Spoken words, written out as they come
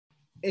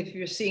if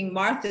you're seeing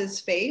Martha's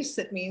face,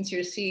 that means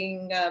you're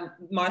seeing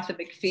Martha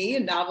McPhee, a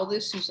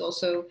novelist who's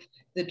also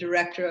the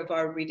director of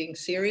our reading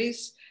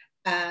series,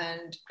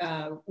 and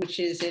which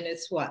is in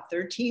its, what,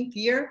 13th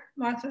year,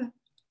 Martha?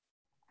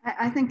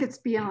 I think it's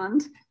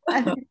beyond,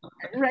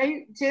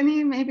 right,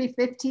 Ginny? Maybe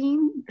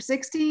 15 or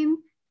 16?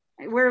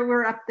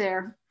 We're up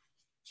there.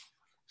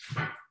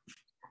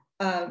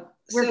 We're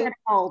getting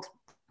old.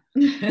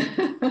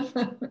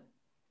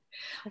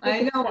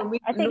 I know.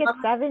 I think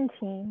it's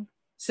 17.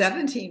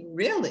 17,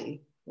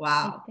 really?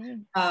 Wow.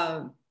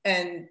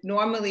 And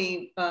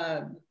normally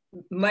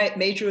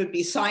Major would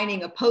be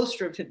signing a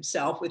poster of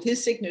himself with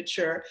his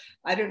signature.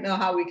 I don't know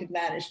how we could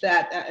manage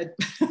that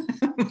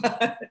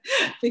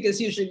because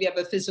usually we have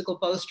a physical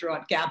poster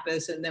on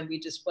campus and then we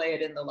display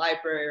it in the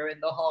library or in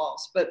the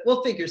halls, but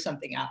we'll figure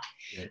something out.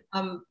 Yeah.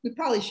 We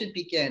probably should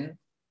begin,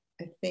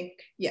 I think,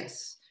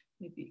 yes,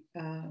 maybe.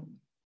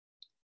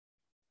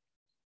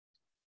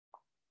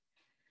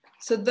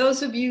 So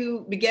those of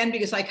you, again,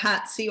 because I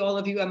can't see all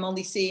of you, I'm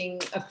only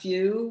seeing a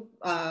few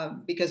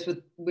because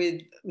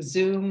with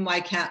Zoom,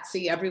 I can't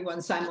see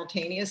everyone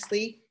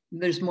simultaneously.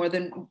 There's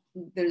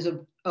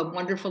a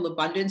wonderful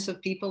abundance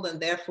of people, and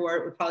therefore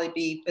it would probably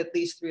be at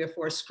least 3 or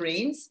 4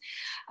 screens.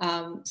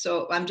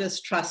 So I'm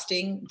just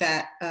trusting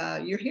that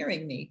you're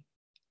hearing me.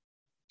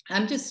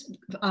 I'm just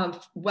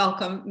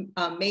welcome.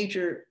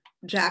 Major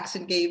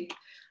Jackson gave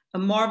a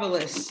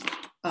marvelous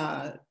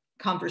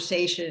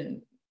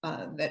conversation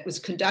that was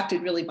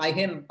conducted really by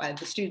him, by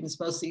the students,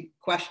 mostly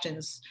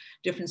questions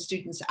different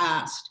students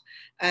asked.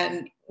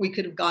 And we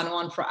could have gone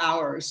on for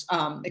hours,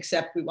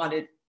 except we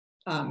wanted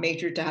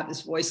Major to have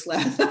his voice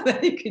left so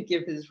that he could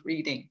give his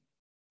reading.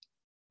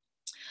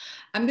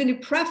 I'm going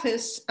to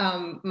preface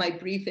my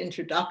brief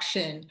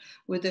introduction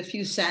with a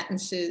few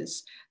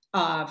sentences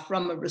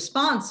from a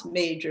response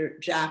Major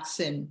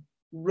Jackson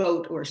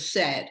wrote or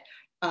said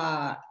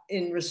for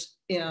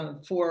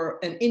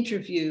an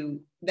interview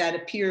that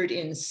appeared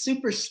in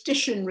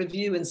Superstition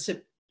Review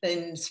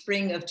in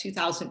spring of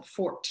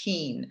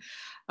 2014.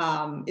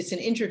 It's an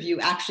interview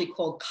actually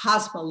called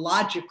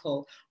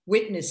Cosmological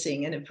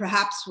Witnessing, and it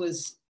perhaps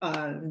was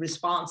in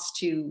response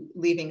to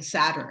Leaving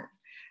Saturn,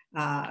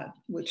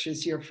 which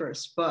is your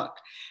first book.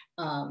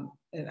 And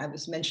I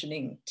was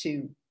mentioning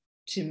to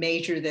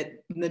Major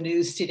that in the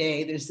news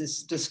today, there's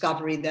this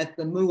discovery that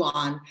the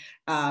muon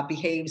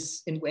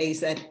behaves in ways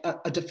that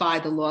defy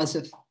the laws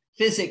of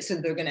physics,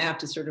 and they're going to have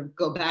to sort of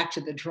go back to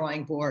the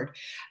drawing board.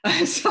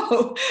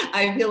 So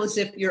I feel as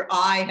if your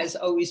eye has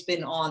always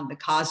been on the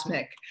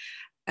cosmic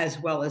as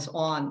well as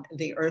on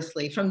the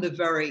earthly from the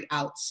very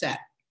outset.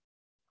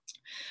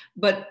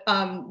 But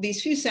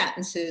these few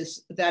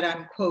sentences that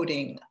I'm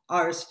quoting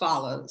are as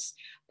follows.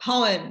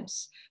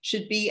 Poems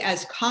should be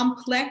as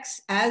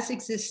complex as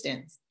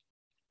existence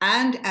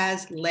and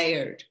as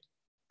layered.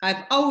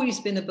 I've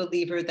always been a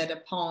believer that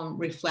a poem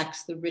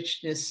reflects the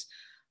richness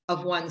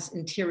of one's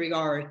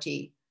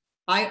interiority.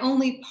 I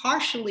only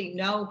partially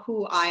know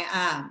who I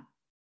am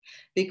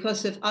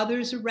because of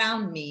others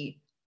around me,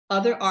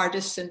 other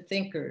artists and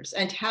thinkers,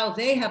 and how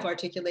they have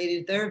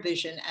articulated their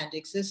vision and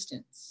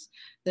existence.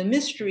 The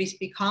mysteries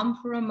become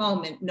for a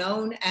moment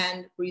known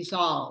and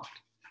resolved.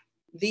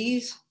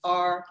 These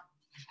are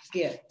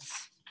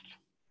gifts.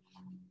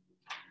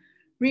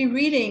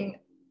 Rereading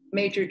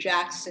Major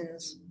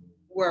Jackson's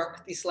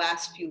work these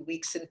last few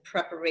weeks in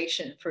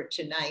preparation for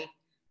tonight,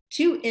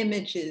 2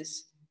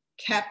 images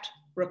kept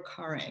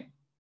recurring.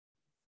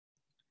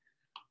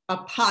 A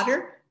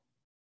potter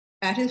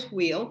at his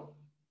wheel,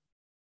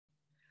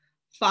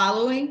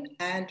 following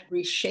and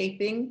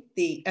reshaping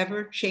the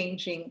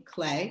ever-changing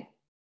clay.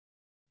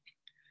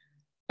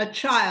 A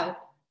child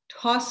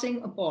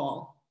tossing a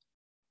ball,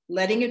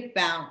 letting it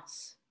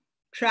bounce,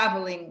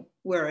 traveling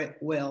where it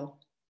will,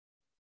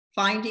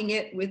 finding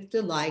it with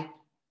delight,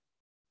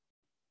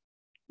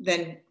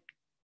 then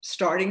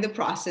starting the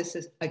process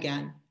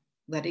again,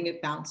 letting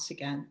it bounce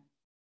again.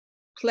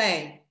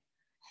 Play,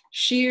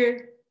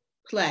 sheer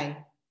play,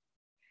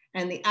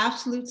 and the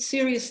absolute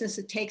seriousness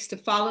it takes to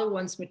follow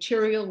one's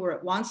material where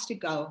it wants to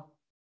go,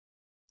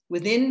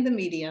 within the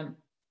medium,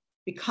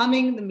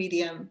 becoming the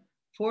medium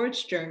for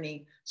its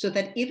journey, so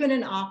that even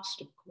an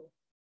obstacle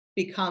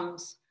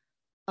becomes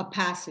a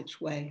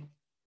passageway.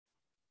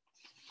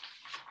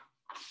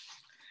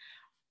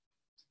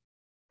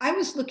 I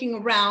was looking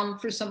around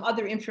for some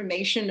other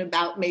information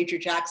about Major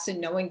Jackson,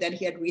 knowing that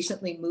he had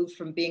recently moved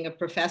from being a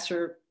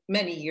professor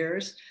many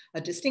years,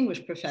 a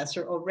distinguished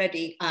professor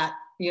already at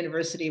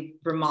University of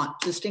Vermont,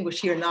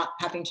 distinguished here not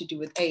having to do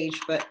with age,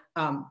 but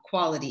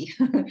quality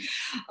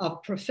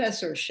of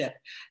professorship.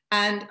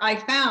 And I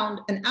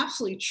found an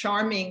absolutely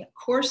charming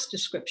course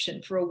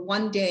description for a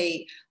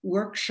one-day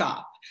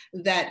workshop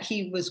that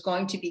he was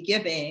going to be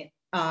giving,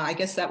 I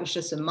guess that was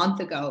just a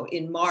month ago,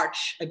 in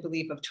March, I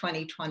believe, of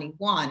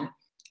 2021,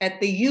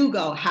 at the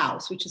Hugo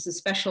House, which is a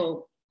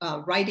special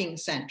writing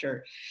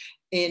center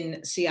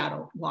in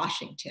Seattle,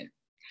 Washington.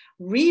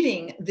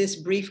 Reading this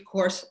brief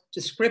course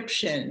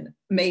description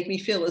made me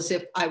feel as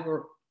if I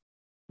were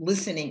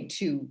listening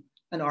to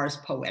an Ars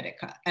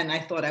Poetica. And I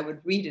thought I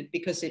would read it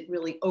because it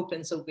really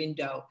opens a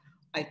window,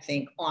 I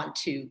think,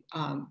 onto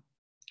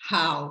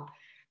how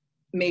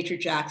Major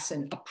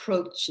Jackson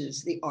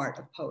approaches the art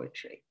of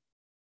poetry.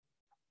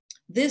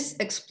 This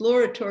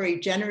exploratory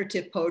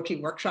generative poetry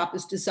workshop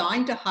is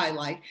designed to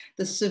highlight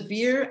the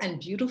severe and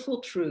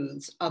beautiful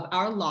truths of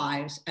our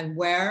lives and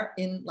where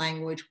in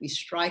language we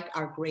strike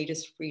our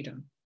greatest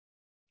freedom.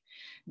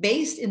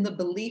 Based in the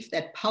belief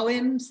that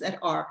poems that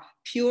are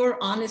pure,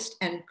 honest,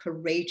 and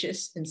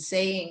courageous in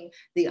saying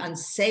the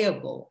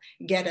unsayable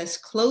get us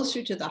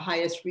closer to the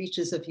highest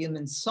reaches of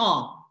human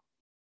song,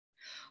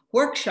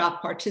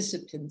 workshop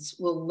participants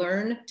will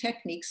learn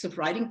techniques of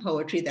writing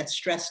poetry that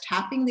stress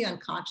tapping the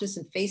unconscious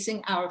and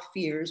facing our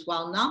fears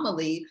while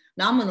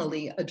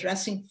nominally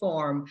addressing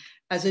form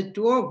as a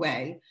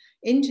doorway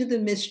into the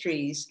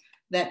mysteries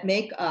that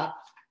make up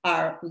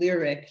our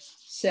lyric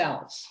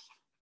selves.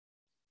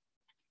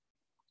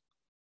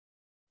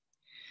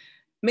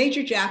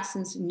 Major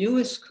Jackson's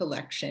newest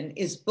collection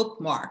is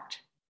bookmarked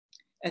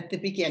at the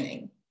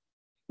beginning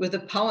with a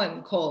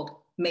poem called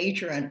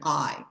Major and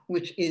I,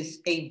 which is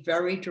a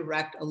very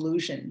direct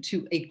allusion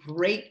to a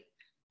great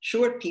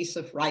short piece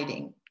of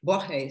writing,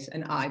 Borges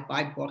and I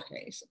by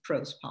Borges, a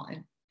prose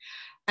poem.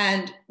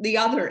 And the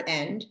other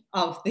end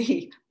of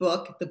the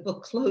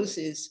book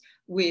closes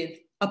with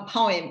a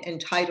poem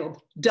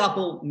entitled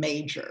Double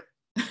Major.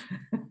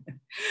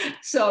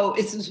 So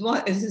it's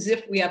as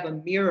if we have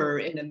a mirror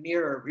in a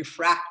mirror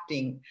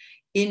refracting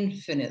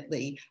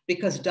infinitely,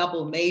 because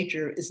double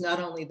major is not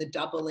only the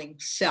doubling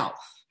self,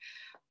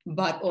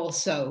 but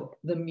also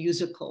the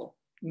musical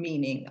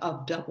meaning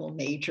of double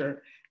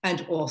major,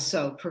 and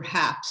also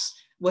perhaps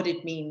what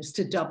it means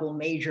to double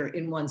major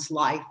in one's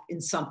life in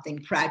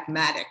something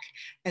pragmatic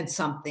and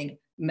something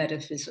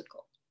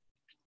metaphysical.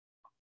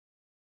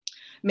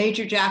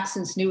 Major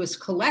Jackson's newest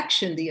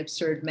collection, The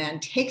Absurd Man,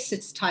 takes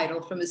its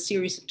title from a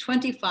series of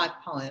 25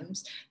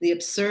 poems, The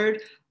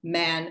Absurd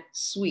Man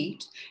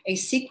Suite, a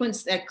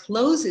sequence that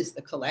closes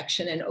the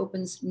collection and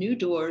opens new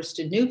doors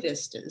to new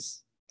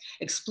vistas,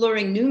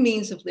 exploring new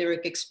means of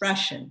lyric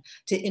expression.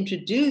 To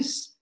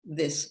introduce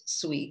this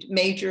suite,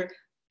 Major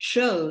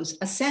chose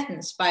a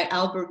sentence by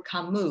Albert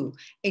Camus,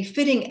 a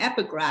fitting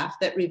epigraph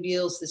that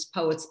reveals this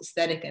poet's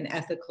aesthetic and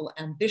ethical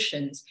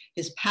ambitions,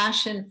 his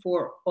passion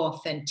for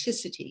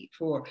authenticity,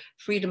 for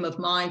freedom of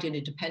mind and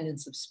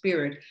independence of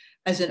spirit,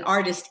 as an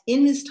artist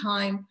in his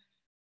time,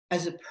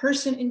 as a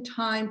person in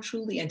time,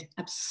 truly and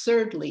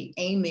absurdly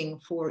aiming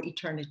for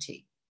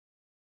eternity.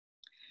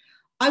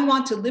 I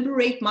want to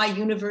liberate my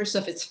universe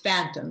of its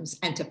phantoms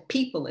and to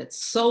people it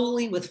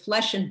solely with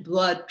flesh and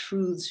blood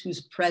truths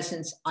whose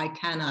presence I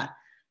cannot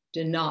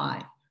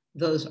deny.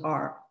 Those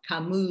are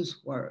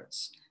Camus'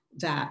 words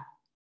that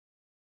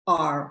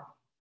are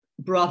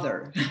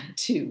brother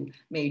to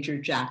Major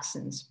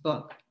Jackson's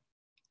book.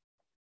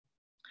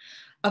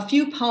 A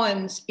few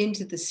poems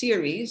into the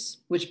series,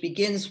 which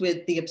begins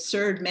with The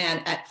Absurd Man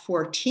at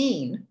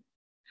 14,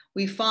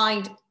 we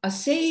find a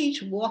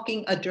sage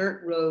walking a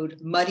dirt road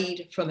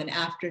muddied from an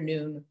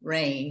afternoon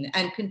rain,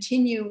 and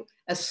continue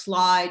a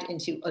slide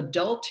into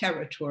adult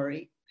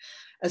territory,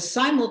 a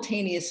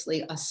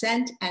simultaneously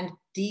ascent and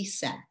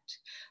descent.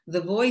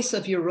 The voice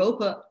of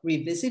Europa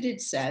Revisited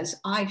says,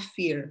 I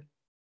fear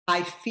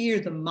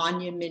the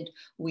monument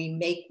we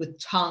make with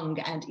tongue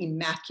and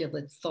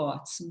immaculate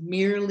thoughts,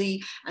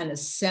 merely an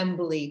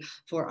assembly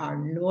for our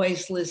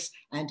noiseless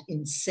and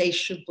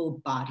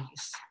insatiable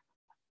bodies.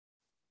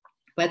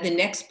 By the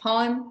next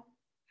poem,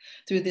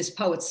 through this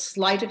poet's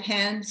sleight of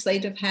hand,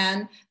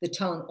 the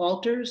tone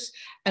alters,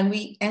 and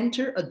we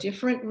enter a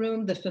different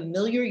room, the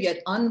familiar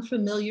yet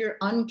unfamiliar,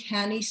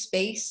 uncanny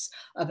space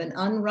of an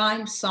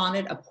unrhymed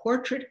sonnet, a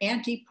portrait,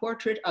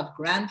 anti-portrait of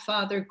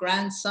grandfather,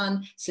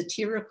 grandson,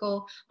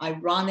 satirical,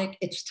 ironic,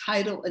 its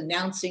title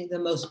announcing the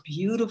most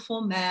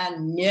beautiful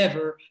man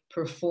never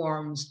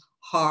performs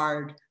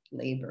hard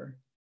labor.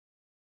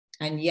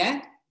 And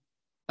yet,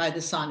 by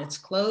the sonnet's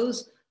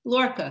close,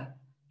 Lorca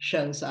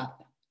shows up.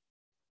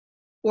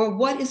 Or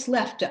what is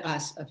left to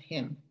us of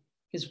him?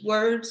 His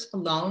words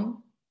alone.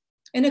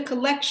 In a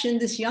collection,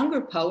 this younger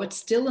poet,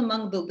 still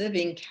among the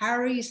living,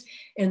 carries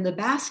in the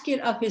basket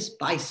of his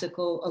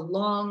bicycle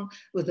along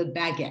with a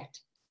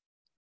baguette.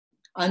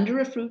 Under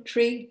a fruit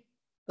tree,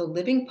 the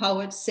living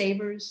poet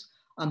savors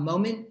a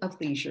moment of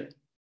leisure.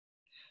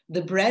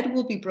 The bread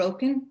will be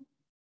broken,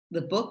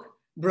 the book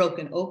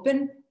broken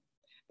open,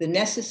 the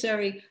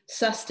necessary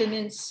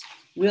sustenance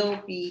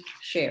will be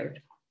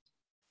shared.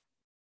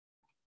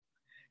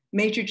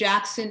 Major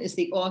Jackson is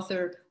the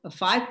author of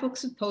 5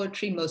 books of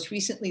poetry, most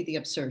recently The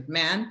Absurd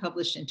Man,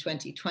 published in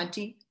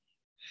 2020.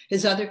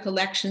 His other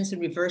collections in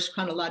reverse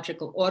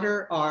chronological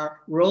order are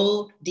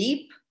Roll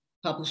Deep,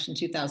 published in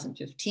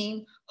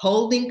 2015,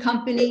 Holding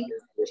Company,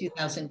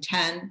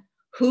 2010,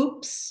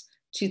 Hoops,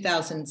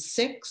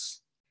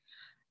 2006,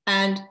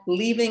 and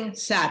Leaving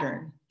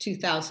Saturn,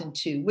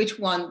 2002, which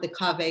won the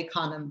Cave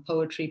Canem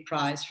Poetry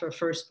Prize for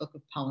first book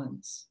of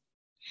poems.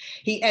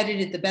 He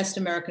edited The Best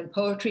American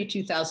Poetry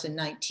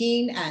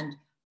 2019 and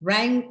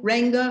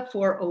Renga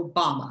for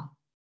Obama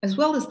as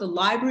well as the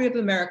Library of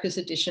America's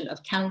edition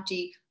of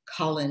Countee,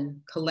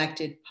 Cullen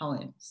Collected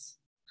Poems.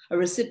 A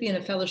recipient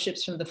of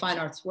fellowships from the Fine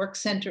Arts Work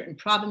Center in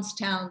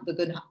Provincetown,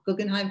 the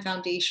Guggenheim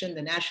Foundation,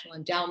 the National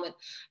Endowment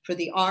for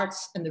the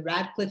Arts, and the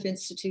Radcliffe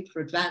Institute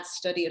for Advanced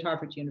Study at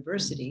Harvard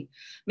University,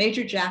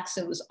 Major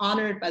Jackson was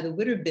honored by the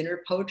Witter Bynner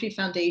Poetry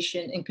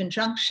Foundation in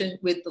conjunction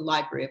with the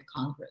Library of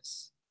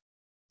Congress.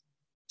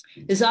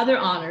 His other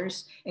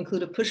honors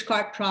include a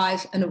Pushcart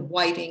Prize and a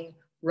Whiting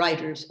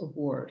Writers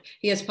Award.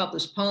 He has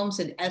published poems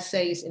and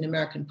essays in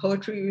American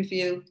Poetry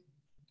Review,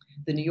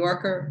 The New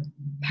Yorker,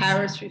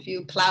 Paris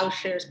Review,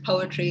 Ploughshares,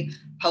 Poetry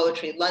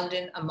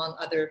London, among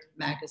other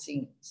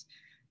magazines.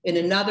 In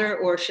another,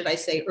 or should I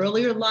say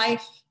earlier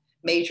life,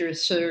 Major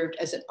served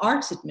as an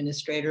arts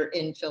administrator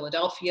in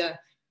Philadelphia,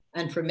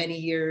 and for many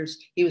years,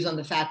 he was on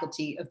the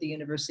faculty of the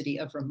University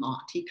of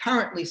Vermont. He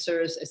currently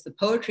serves as the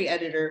poetry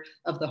editor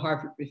of the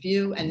Harvard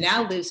Review and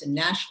now lives in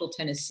Nashville,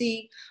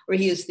 Tennessee, where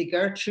he is the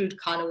Gertrude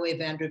Conaway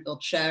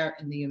Vanderbilt Chair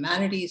in the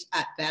Humanities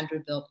at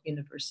Vanderbilt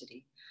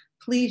University.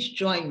 Please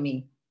join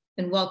me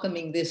in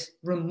welcoming this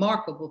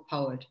remarkable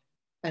poet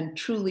and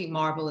truly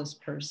marvelous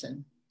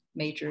person,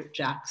 Major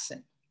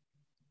Jackson.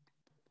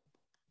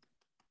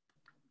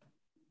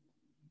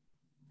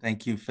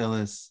 Thank you,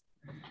 Phyllis.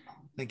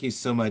 Thank you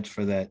so much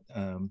for that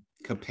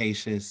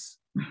capacious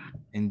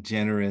and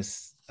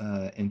generous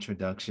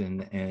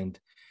introduction. And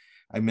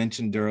I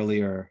mentioned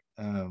earlier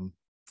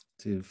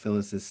to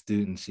Phyllis's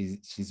student,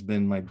 she's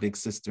been my big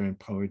sister in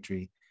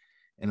poetry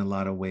in a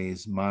lot of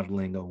ways,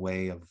 modeling a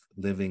way of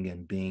living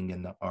and being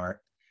in the art,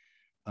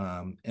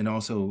 and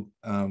also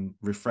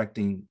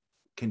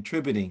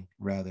contributing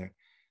rather,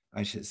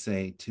 I should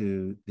say,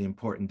 to the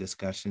important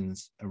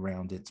discussions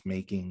around its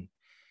making.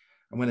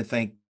 I want to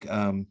thank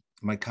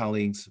my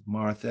colleagues,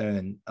 Martha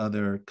and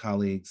other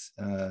colleagues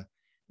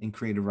in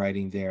creative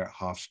writing there at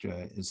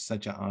Hofstra. It's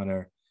such an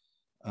honor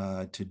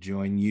to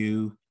join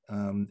you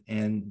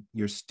and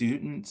your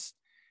students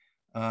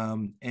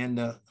and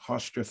the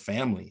Hofstra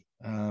family.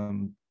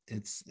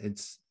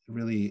 It's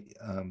really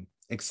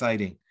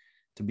exciting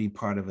to be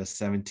part of a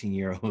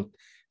 17-year-old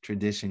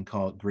tradition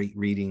called Great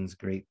Readings,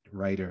 Great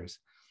Writers.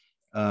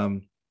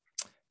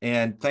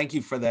 And thank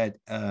you for that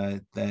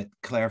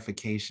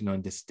clarification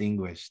on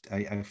distinguished.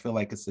 I feel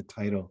like it's a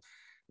title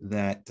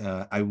that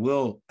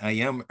I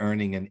am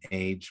earning an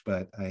age,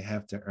 but I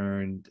have to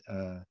earn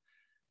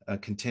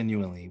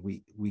continually.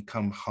 We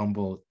come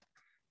humbled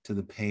to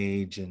the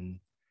page and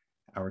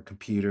our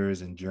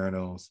computers and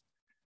journals,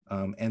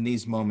 and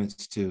these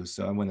moments too.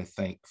 So I want to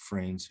thank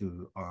friends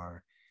who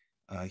are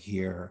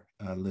here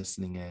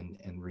listening in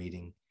and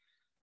reading.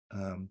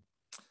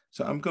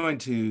 So I'm going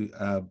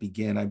to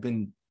begin. I've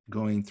been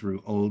going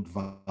through old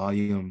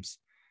volumes,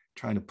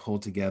 trying to pull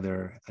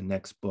together a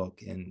next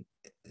book, and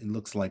it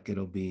looks like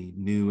it'll be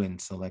new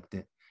and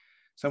selected.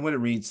 So I'm going to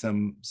read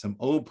some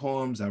old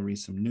poems, I'll read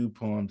some new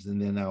poems,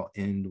 and then I'll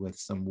end with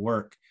some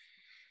work.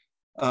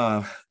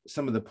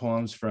 Some of the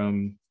poems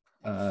from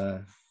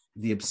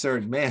The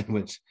Absurd Man,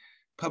 which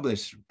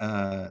published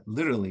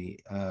literally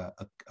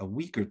a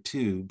week or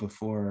two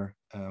before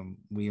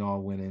we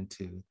all went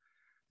into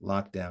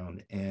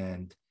lockdown.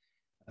 And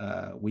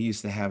we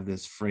used to have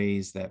this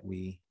phrase that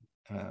we,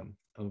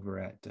 over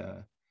at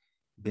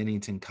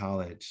Bennington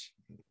College,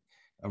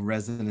 a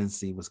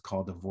residency was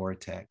called the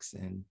vortex,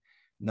 and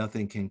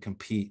nothing can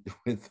compete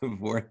with the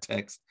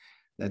vortex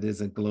that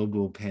is a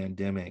global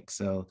pandemic.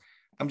 So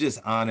I'm just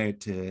honored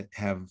to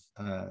have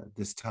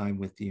this time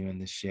with you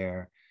and to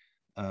share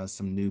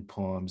some new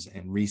poems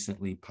and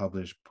recently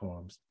published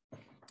poems,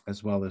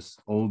 as well as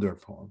older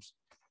poems.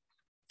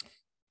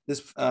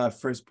 This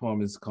first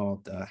poem is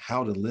called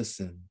How to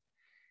Listen.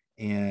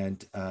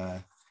 And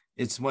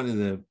it's one of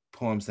the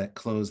poems that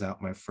close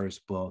out my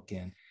first book.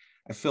 And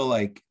I feel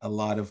like a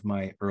lot of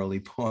my early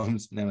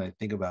poems, now that I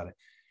think about it,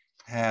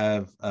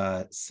 have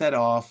set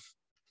off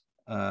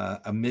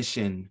a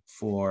mission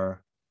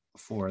for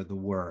the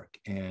work.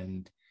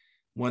 And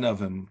one of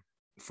them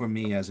for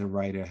me as a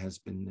writer has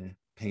been to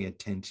pay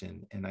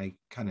attention. And I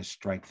kind of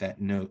strike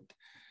that note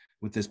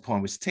with this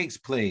poem, which takes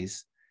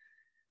place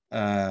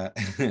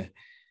in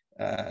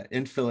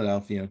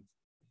Philadelphia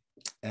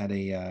at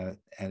a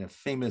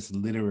famous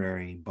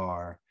literary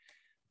bar.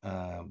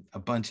 A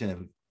bunch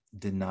of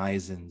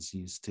denizens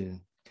used to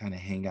kind of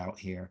hang out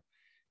here.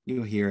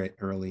 You'll hear it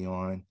early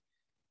on,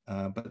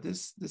 but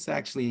this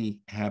actually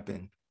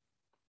happened.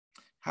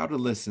 How to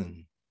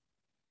listen.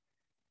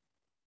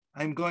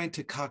 I'm going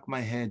to cock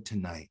my head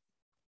tonight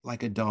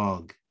like a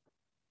dog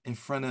in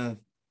front of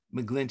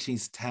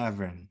McGlinchey's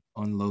Tavern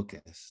on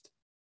Locust.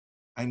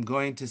 I'm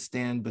going to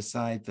stand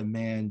beside the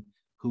man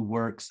who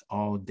works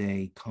all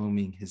day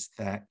combing his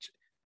thatch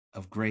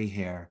of gray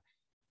hair,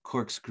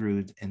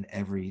 corkscrewed in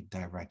every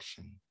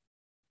direction.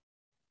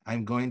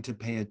 I'm going to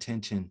pay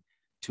attention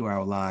to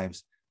our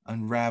lives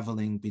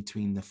unraveling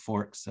between the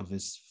forks of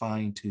his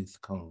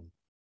fine-toothed comb.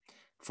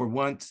 For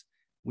once,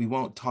 we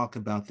won't talk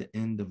about the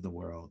end of the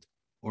world,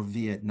 or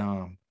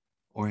Vietnam,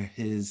 or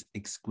his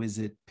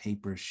exquisite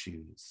paper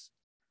shoes.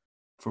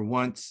 For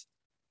once,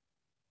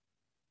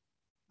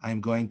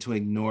 I'm going to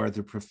ignore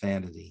the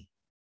profanity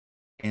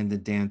and the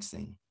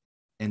dancing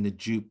and the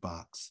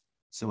jukebox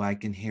so I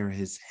can hear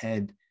his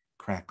head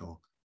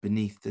crackle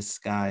beneath the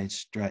sky's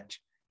stretch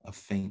of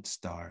faint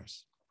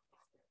stars.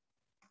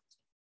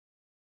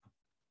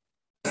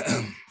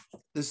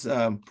 This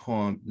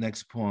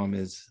next poem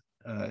is,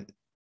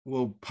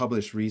 will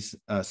publish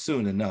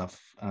soon enough,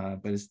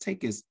 but it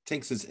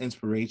takes its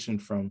inspiration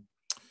from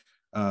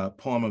a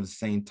poem of the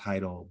same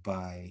title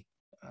by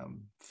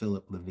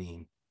Philip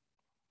Levin.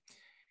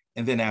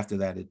 And then after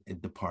that,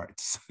 it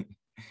departs.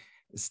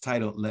 It's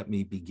titled, Let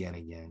Me Begin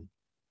Again.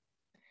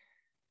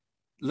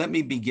 Let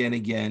me begin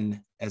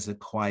again as a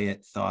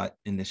quiet thought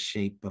in the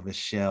shape of a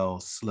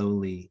shell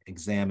slowly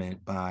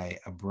examined by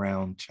a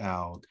brown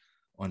child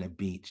on a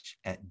beach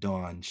at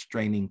dawn,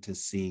 straining to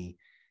see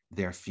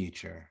their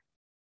future.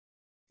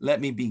 Let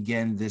me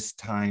begin this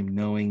time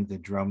knowing the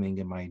drumming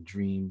in my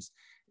dreams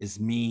is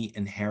me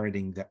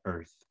inheriting the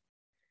earth,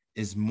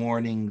 is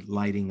morning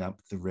lighting up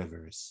the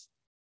rivers.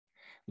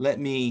 Let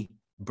me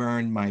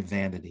burn my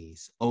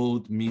vanities,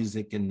 old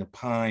music in the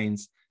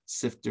pines,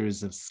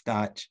 sifters of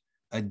scotch,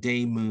 a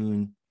day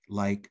moon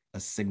like a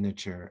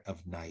signature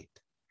of night.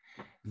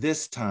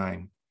 This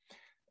time,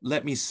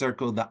 let me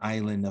circle the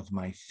island of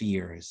my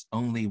fears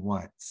only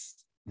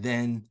once,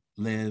 then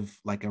live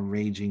like a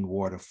raging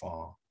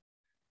waterfall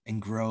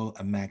and grow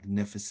a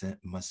magnificent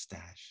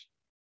mustache.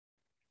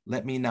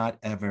 Let me not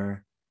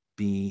ever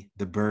be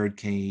the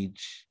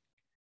birdcage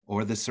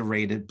or the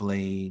serrated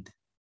blade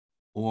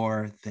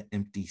or the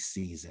empty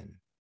season.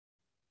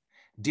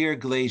 Dear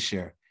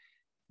glacier,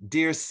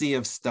 dear sea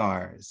of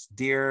stars,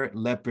 dear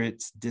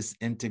leopards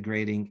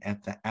disintegrating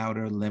at the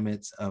outer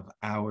limits of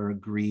our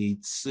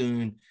greed,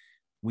 soon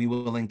we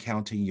will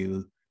encounter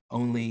you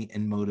only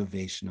in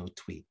motivational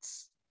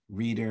tweets.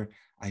 Reader,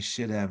 I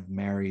should have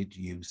married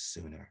you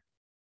sooner.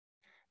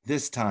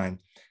 This time,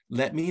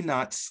 let me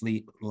not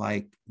sleep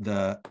like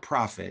the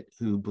prophet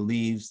who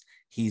believes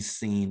he's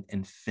seen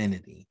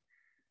infinity.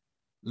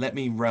 Let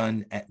me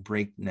run at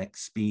breakneck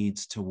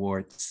speeds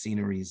toward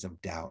sceneries of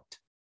doubt.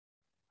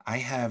 I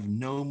have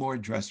no more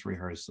dress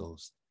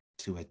rehearsals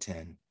to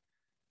attend.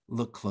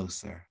 Look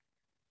closer.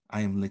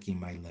 I am licking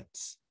my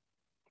lips.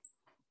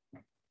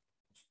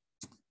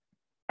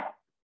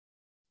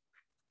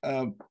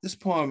 This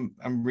poem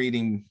I'm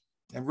reading,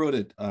 I wrote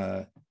it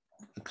a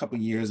couple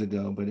years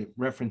ago, but it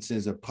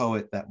references a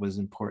poet that was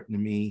important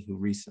to me who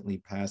recently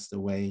passed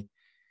away.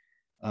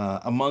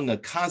 Among a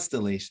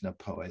constellation of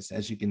poets,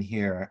 as you can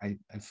hear,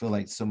 I feel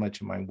like so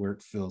much of my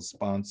work feels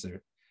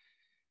sponsored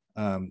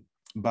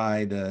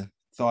by the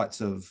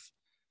thoughts of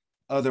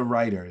other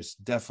writers,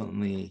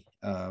 definitely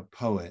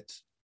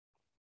poets.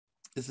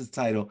 This is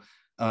titled,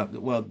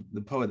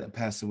 the poet that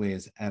passed away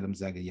is Adam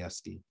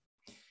Zagajewski.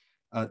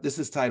 This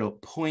is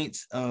titled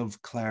Points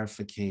of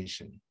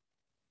Clarification.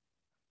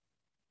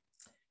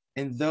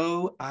 And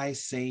though I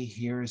say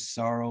here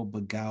sorrow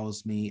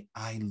beguiles me,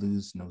 I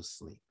lose no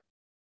sleep.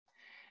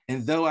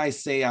 And though I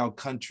say our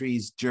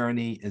country's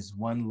journey is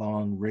one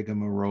long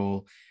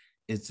rigmarole,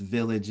 its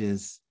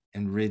villages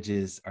and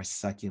ridges are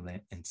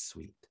succulent and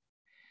sweet.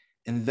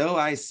 And though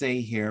I say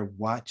here,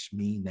 watch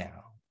me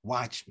now,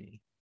 watch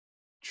me.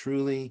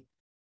 Truly,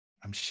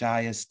 I'm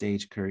shy as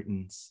stage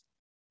curtains,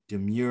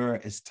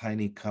 demure as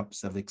tiny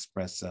cups of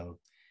espresso.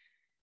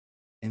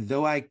 And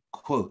though I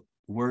quote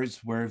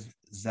Wordsworth,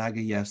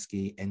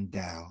 Zagajewski, and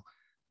Dow,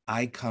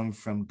 I come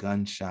from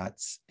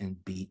gunshots and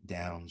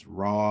beatdowns,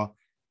 raw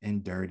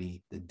and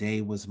dirty. The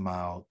day was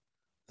mild,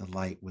 the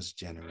light was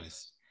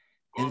generous.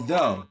 And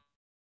though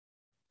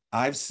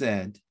I've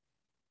said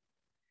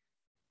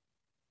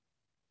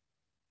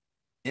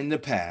in the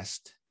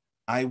past,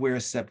 I wear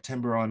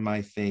September on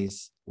my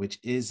face, which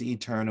is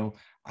eternal,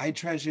 I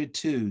treasure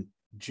too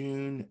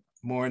June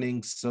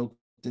morning soaked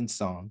in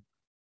song,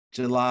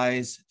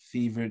 July's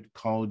fevered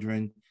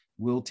cauldron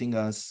wilting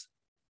us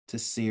to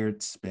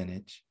seared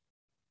spinach.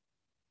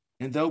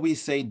 And though we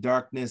say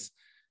darkness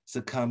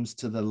succumbs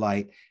to the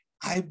light,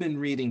 I've been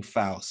reading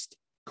Faust,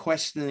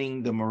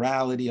 questioning the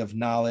morality of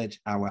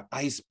knowledge, our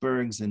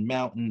icebergs and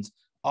mountains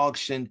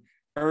auctioned,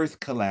 earth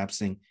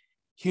collapsing,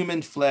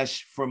 human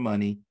flesh for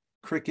money,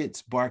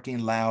 crickets barking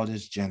loud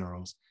as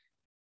generals.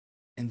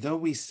 And though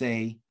we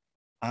say,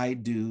 I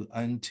do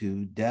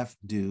unto, deaf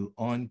do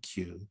on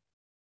cue,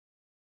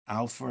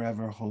 I'll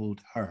forever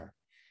hold her,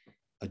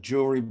 a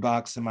jewelry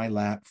box in my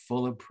lap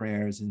full of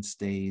prayers and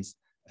stays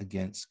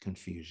against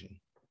confusion.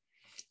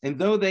 And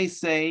though they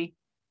say,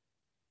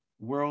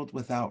 world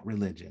without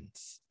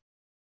religions,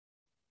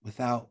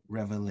 without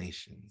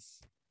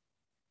revelations,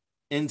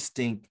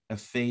 instinct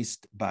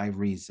effaced by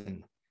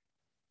reason,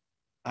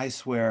 I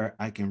swear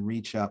I can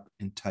reach up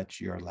and touch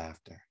your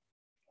laughter.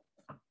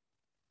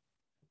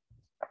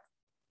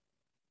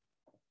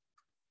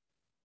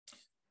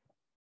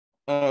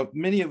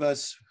 Many of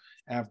us,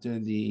 after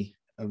the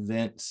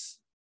events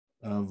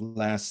of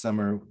last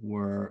summer,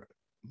 were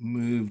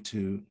moved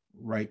to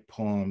write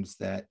poems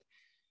that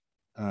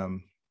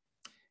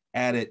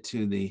added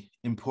to the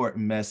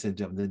important message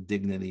of the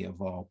dignity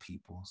of all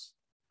peoples.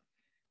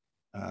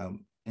 And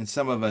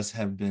some of us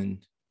have been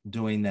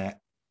doing that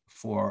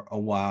for a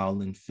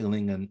while and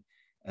feeling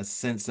a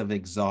sense of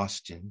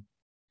exhaustion,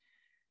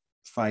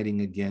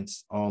 fighting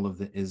against all of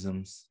the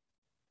isms,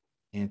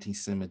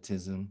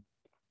 anti-Semitism,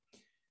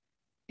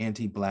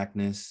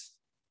 anti-Blackness,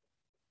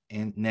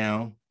 and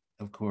now,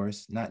 of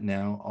course, not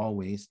now,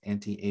 always,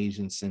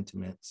 anti-Asian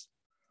sentiments.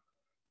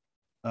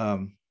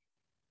 I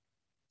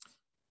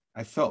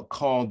felt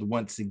called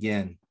once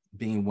again,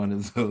 being one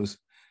of those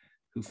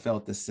who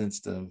felt a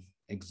sense of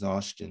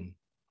exhaustion.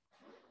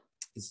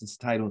 This is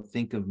titled,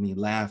 Think of Me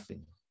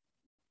Laughing.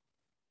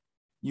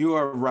 You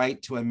are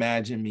right to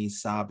imagine me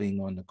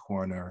sobbing on the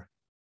corner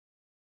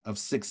of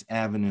 6th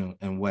Avenue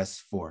and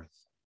West 4th,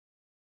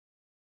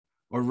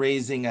 or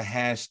raising a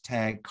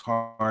hashtag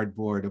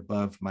cardboard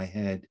above my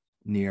head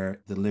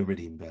near the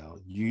Liberty Bell.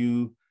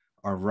 You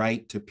are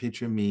right to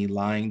picture me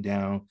lying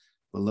down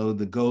below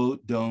the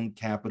gold dome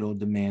Capitol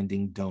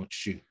demanding don't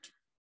shoot.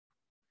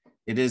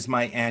 It is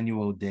my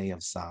annual day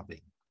of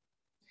sobbing.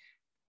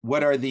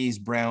 What are these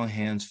brown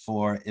hands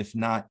for if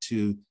not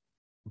to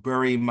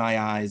bury my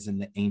eyes in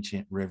the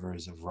ancient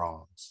rivers of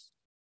wrongs?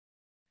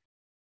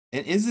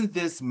 And isn't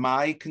this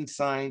my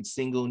consigned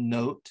single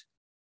note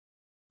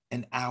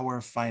and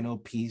our final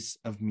piece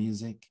of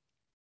music,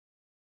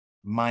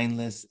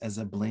 mindless as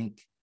a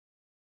blink?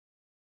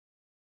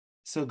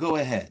 So go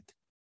ahead.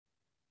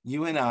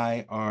 You and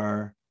I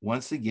are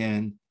once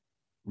again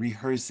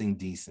rehearsing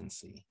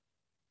decency.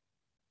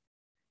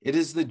 It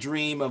is the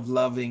dream of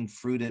loving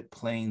fruited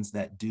plains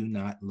that do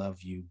not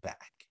love you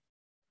back.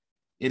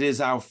 It is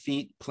our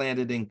feet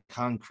planted in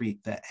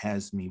concrete that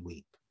has me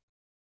weep.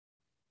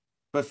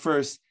 But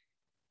first,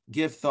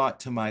 give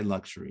thought to my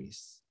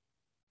luxuries.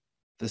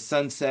 The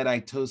sunset I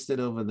toasted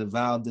over the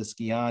Val di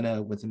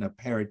Schiana with an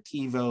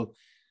aperitivo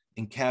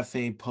in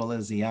Cafe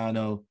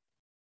Poliziano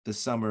the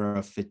summer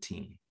of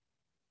 15.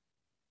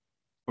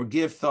 Or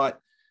give thought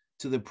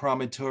to the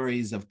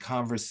promontories of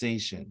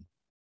conversation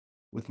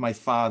with my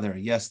father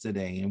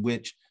yesterday, in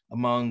which,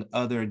 among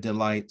other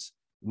delights,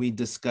 we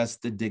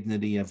discussed the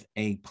dignity of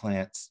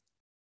eggplants,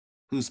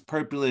 whose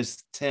purplish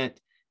tint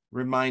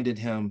reminded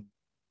him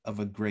of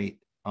a great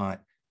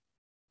aunt.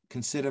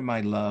 Consider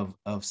my love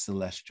of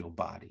celestial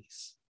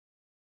bodies.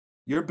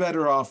 You're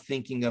better off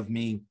thinking of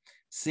me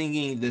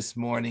singing this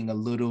morning a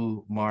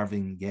little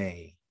Marvin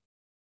Gaye,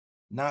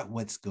 not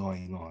what's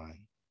going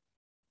on,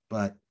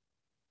 but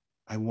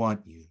I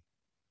want you,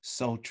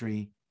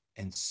 sultry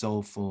and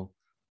soulful.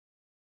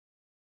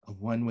 A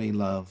one-way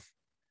love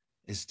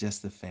is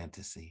just a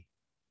fantasy.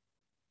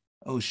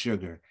 Oh,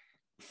 sugar,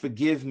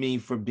 forgive me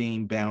for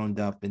being bound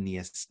up in the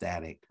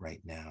ecstatic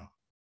right now.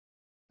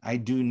 I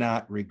do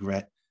not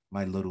regret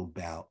my little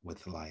bout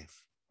with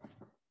life.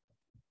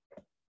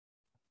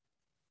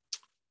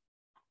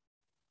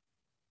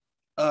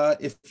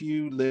 If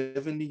you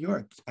live in New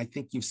York, I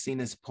think you've seen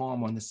this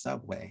poem on the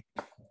subway,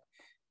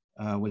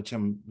 which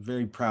I'm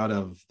very proud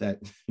of. That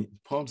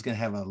poem's gonna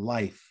have a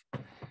life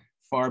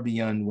far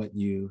beyond what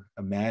you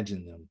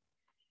imagine them.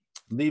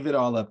 Leave it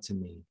all up to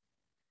me.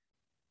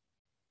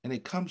 And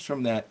it comes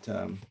from that,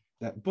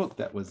 that book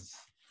that was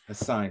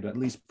assigned, or at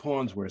least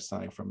poems were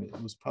assigned from it.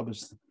 It was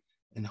published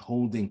in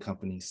Holding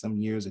Company some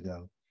years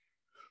ago.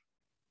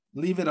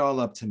 Leave it all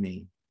up to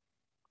me.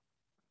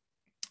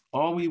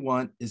 All we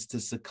want is to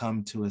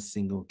succumb to a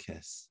single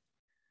kiss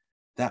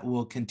that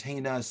will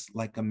contain us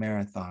like a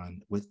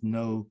marathon with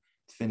no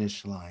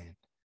finish line.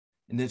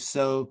 And if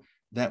so,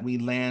 that we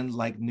land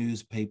like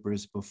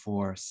newspapers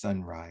before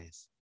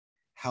sunrise,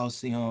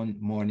 halcyon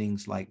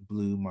mornings like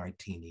blue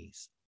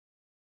martinis.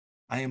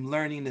 I am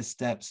learning the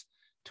steps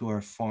to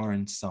her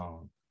foreign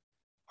song.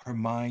 Her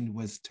mind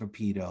was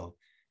torpedo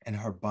and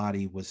her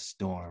body was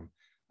storm,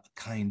 a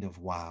kind of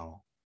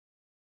wow.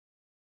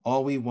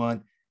 All we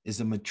want is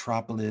a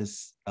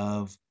metropolis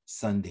of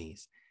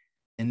Sundays,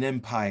 an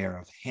empire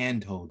of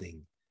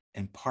hand-holding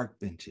and park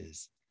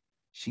benches.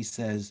 She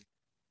says,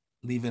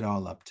 leave it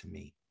all up to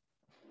me.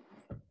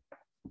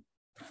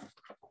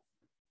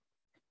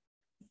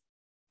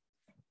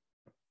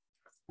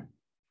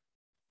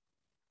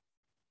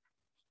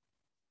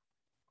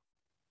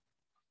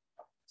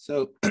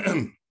 So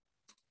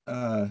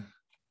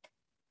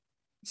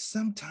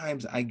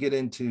sometimes I get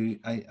into,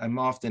 I'm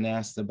often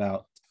asked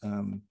about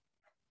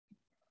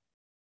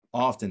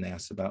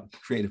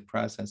creative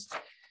process.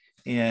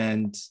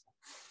 And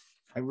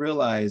I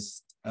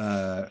realized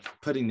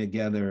putting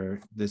together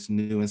this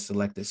new and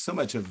selected, so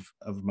much of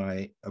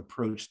my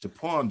approach to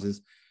poems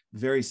is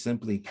very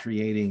simply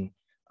creating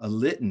a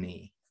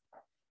litany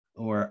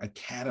or a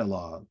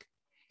catalog.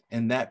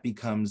 And that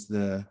becomes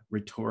the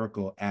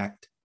rhetorical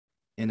act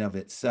in of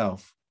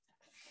itself.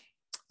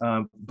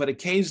 But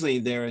occasionally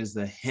there is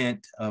the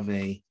hint of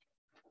a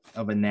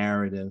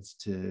narrative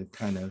to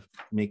kind of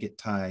make it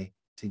tie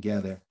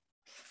together.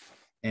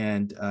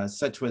 And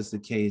such was the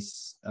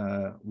case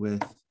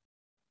with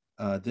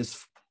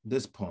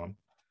this poem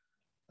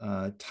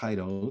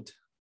titled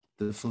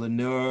 "The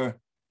Flaneur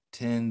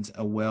Tends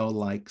a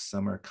Well-Like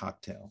Summer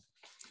Cocktail,"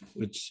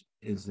 which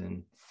is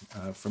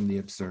from The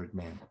Absurd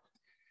Man.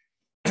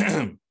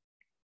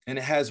 And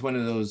it has one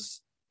of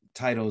those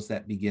titles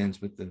that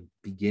begins with the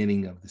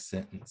beginning of the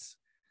sentence.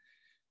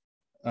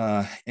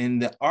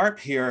 And the art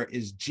here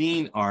is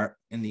Gene art,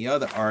 and the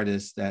other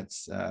artist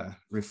that's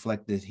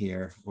reflected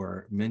here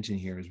or mentioned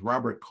here is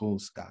Robert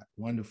Colescott,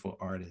 wonderful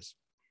artist.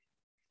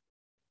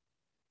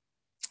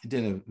 He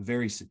did a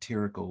very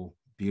satirical,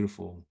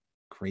 beautiful,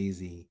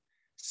 crazy,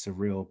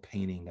 surreal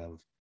painting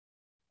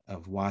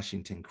of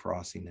Washington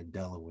crossing the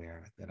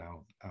Delaware that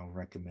I'll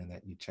recommend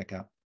that you check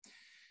out.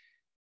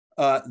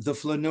 The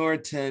flaneur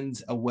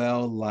tends a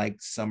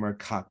well-like summer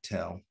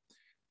cocktail,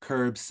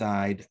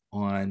 curbside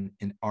on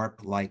an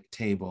arp-like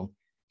table.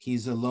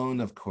 He's alone,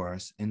 of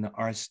course, in the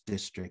arts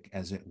district,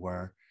 as it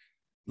were,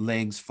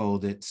 legs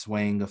folded,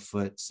 swaying a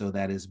foot so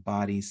that his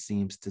body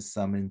seems to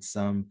summon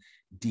some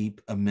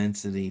deep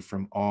immensity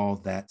from all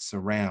that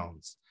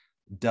surrounds.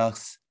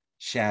 Dusk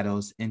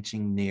shadows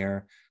inching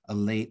near, a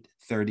late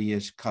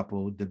 30-ish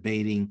couple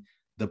debating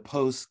the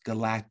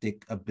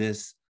post-galactic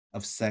abyss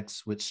of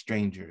sex with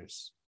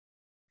strangers.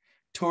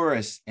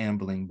 Tourists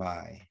ambling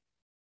by,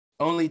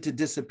 only to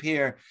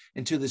disappear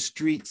into the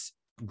street's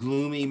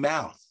gloomy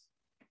mouth.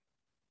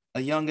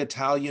 A young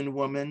Italian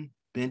woman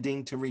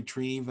bending to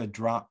retrieve a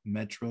dropped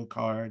Metro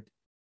card,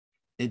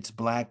 its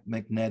black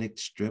magnetic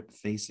strip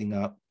facing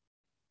up.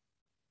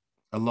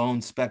 A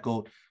lone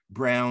speckled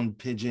brown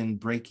pigeon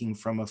breaking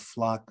from a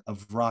flock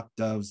of rock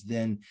doves,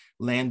 then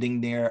landing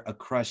near a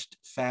crushed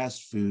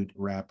fast food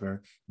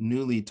wrapper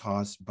newly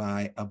tossed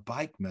by a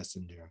bike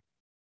messenger.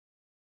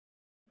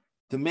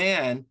 The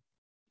man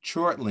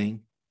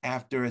chortling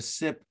after a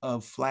sip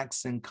of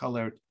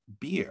flaxen-colored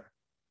beer,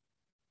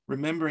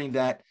 remembering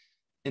that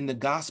in the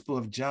Gospel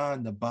of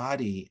John, the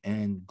body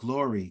and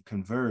glory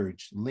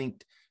converge,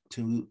 linked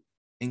to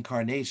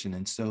incarnation,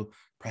 and so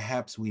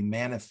perhaps we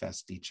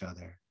manifest each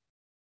other.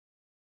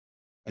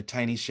 A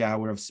tiny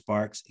shower of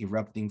sparks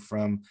erupting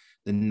from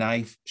the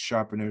knife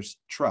sharpener's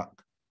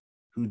truck,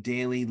 who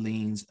daily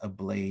leans a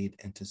blade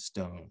into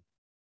stone.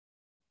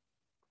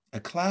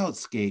 A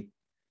cloudscape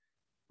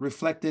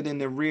reflected in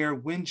the rear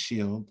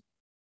windshield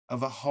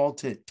of a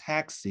halted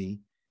taxi,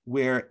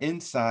 where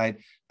inside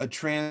a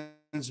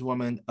trans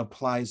woman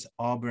applies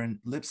auburn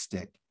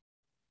lipstick.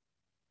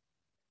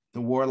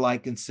 The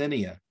warlike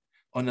insignia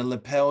on the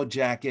lapel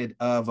jacket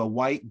of a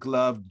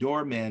white-gloved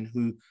doorman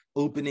who,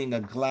 opening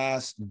a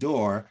glass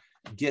door,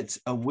 gets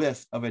a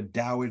whiff of a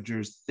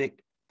dowager's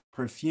thick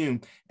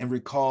perfume and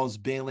recalls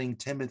baling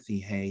Timothy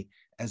hay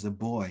as a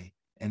boy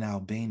in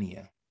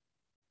Albania.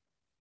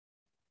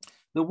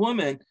 The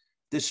woman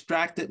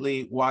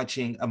distractedly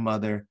watching a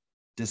mother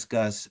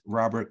discuss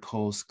Robert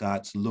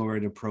Colescott's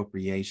lurid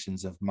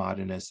appropriations of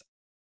modernist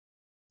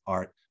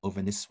art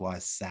over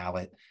Niçoise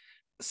salad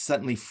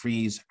suddenly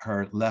frees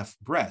her left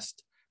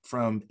breast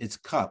from its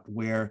cup,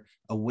 where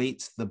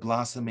awaits the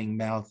blossoming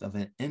mouth of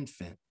an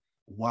infant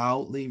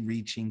wildly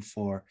reaching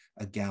for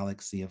a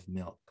galaxy of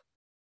milk.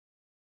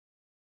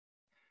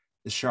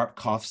 The sharp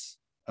coughs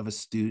of a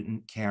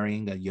student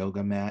carrying a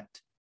yoga mat,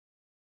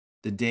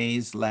 the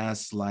day's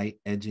last light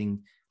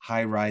edging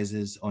high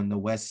rises on the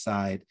west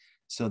side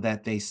so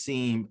that they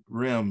seem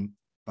rimmed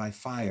by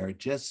fire,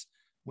 just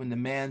when the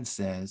man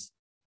says,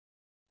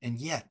 and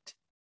yet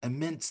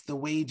immense the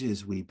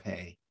wages we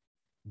pay,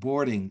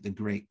 boarding the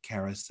great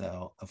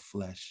carousel of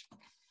flesh.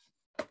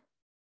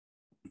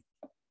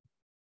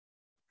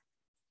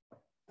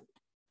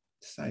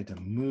 Decide to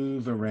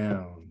move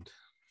around.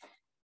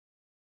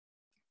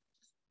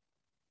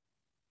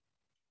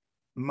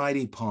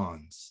 Mighty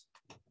pawns.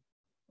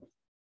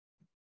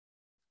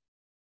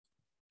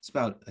 It's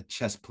about a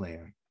chess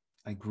player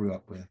I grew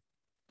up with,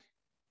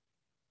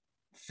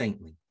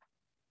 faintly,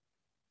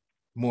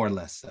 more or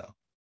less so.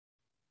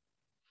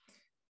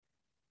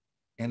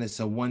 And it's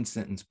a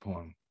one-sentence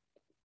poem.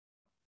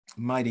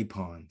 Mighty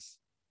pawns.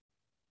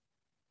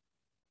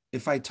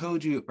 If I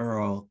told you,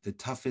 Earl, the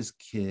toughest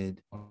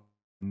kid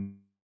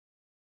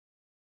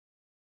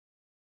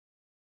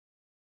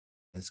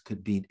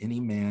could beat any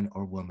man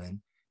or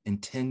woman in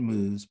 10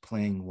 moves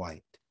playing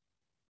white,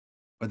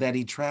 or that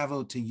he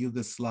traveled to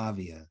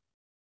Yugoslavia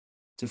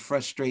to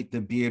frustrate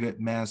the bearded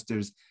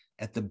masters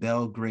at the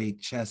Belgrade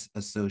Chess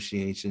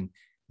Association,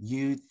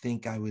 you'd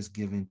think I was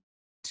given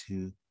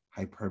to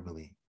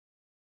hyperbole.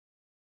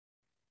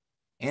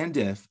 And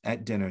if,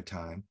 at dinner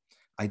time,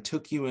 I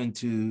took you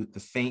into the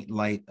faint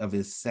light of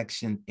his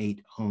Section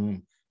 8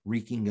 home,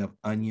 reeking of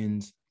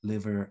onions,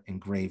 liver,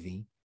 and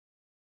gravy,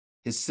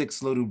 his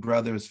 6 little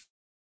brothers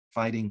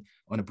fighting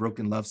on a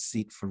broken love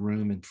seat for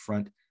room in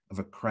front of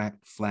a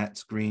cracked flat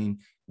screen,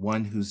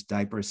 one whose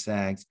diaper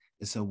sags,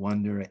 it's a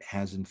wonder it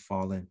hasn't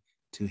fallen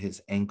to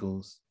his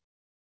ankles,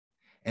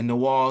 and the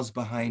walls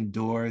behind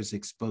doors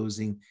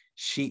exposing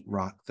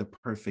sheetrock, the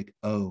perfect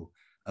O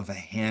of a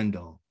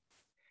handle,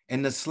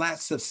 and the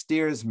slats of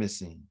stairs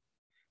missing,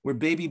 where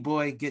baby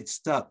boy gets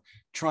stuck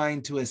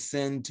trying to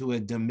ascend to a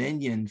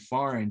dominion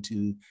foreign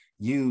to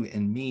you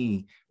and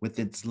me, with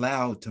its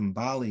loud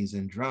timbales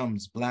and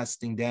drums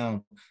blasting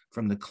down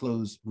from the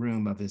closed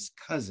room of his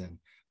cousin,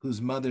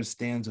 whose mother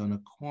stands on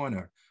a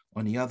corner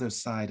on the other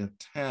side of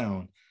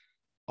town,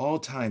 all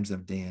times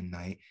of day and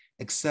night,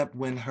 except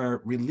when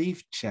her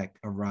relief check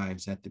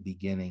arrives at the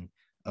beginning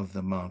of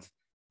the month,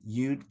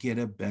 you'd get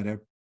a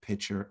better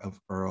picture of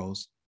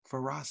Earl's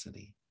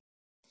ferocity.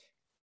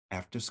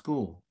 After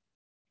school,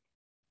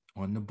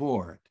 on the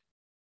board,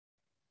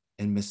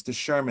 in Mr.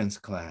 Sherman's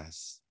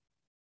class,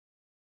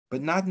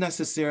 but not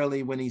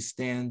necessarily when he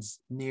stands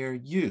near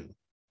you.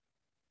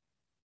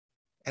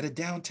 At a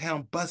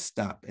downtown bus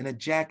stop in a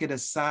jacket a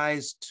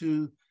size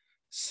too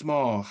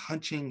small,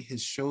 hunching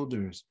his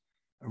shoulders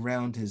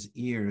around his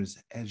ears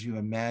as you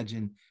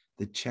imagine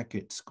the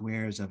checkered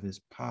squares of his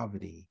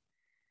poverty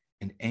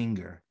and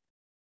anger,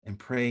 and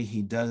pray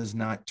he does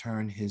not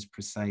turn his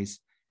precise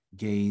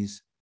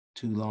gaze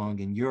too long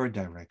in your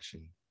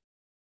direction,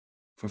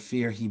 for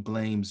fear he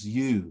blames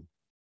you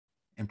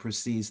and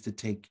proceeds to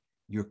take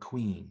your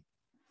queen.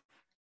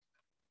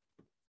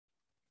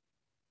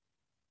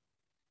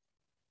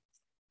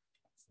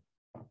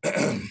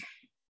 I'm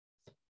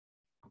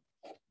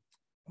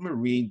gonna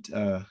read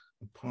a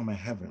poem I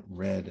haven't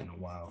read in a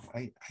while.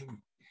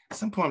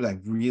 Some poems I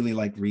really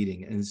like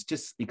reading, and it's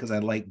just because I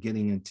like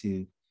getting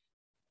into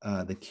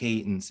the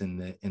cadence and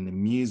the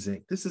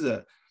music. This is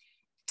a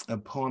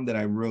poem that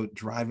I wrote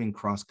driving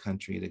cross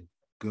country to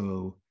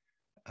go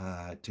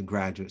to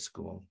graduate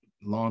school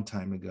a long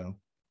time ago.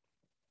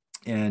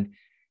 And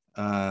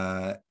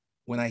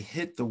when I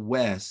hit the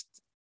West,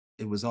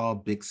 it was all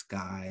big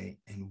sky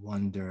and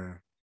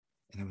wonder.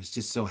 And I was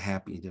just so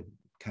happy to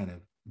kind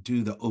of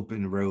do the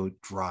open road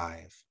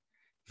drive.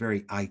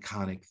 Very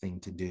iconic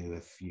thing to do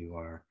if you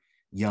are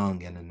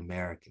young and an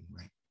American,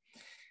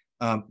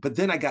 right? But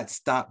then I got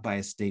stopped by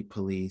a state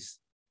police,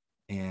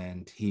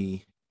 and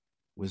he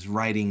was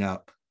writing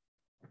up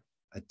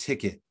a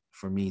ticket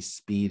for me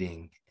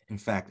speeding. In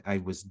fact, I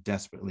was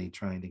desperately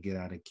trying to get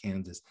out of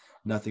Kansas.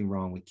 Nothing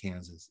wrong with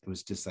Kansas. It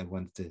was just I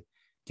wanted to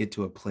get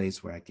to a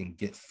place where I can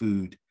get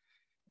food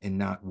and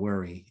not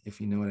worry,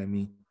 if you know what I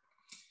mean.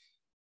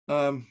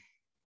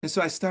 And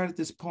so I started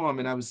this poem,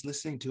 and I was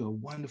listening to a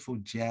wonderful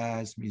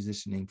jazz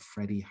musician named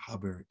Freddie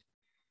Hubbard.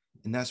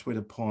 And that's where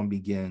the poem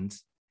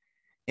begins.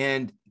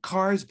 And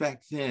cars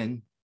back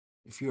then,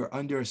 if you were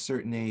under a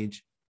certain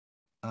age,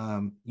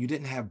 you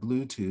didn't have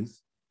Bluetooth,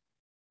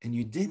 and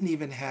you didn't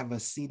even have a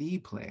CD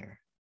player.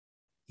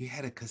 You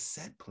had a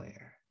cassette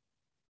player.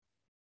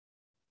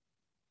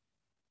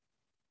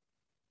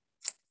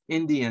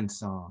 Indian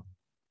song.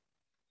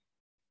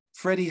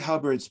 Freddie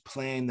Hubbard's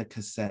playing the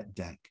cassette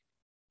deck,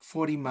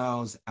 40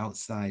 miles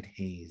outside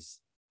Hays.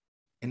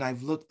 And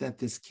I've looked at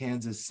this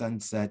Kansas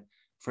sunset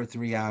for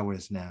 3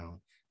 hours now,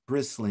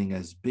 bristling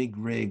as big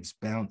rigs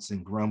bounce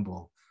and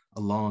grumble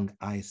along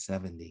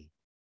I-70.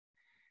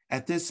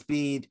 At this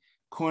speed,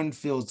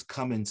 cornfields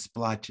come in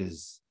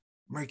splotches,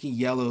 murky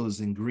yellows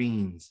and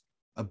greens,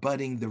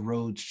 abutting the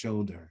road's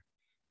shoulder,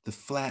 the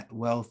flat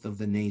wealth of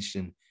the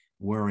nation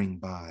whirring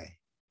by.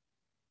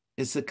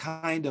 It's a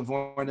kind of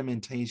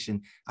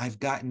ornamentation I've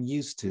gotten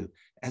used to,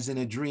 as in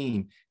a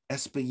dream,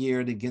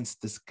 espaliered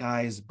against the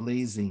sky's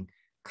blazing,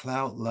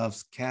 cloud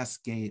luffs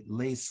cascade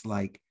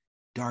lace-like,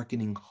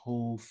 darkening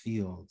whole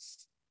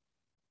fields.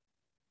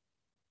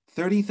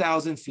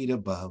 30,000 feet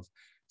above,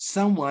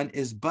 someone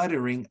is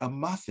buttering a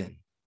muffin.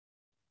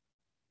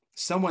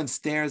 Someone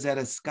stares at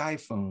a sky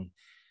phone,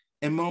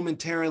 and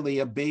momentarily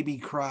a baby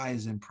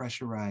cries in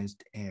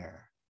pressurized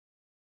air.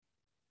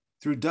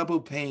 Through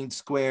double-paned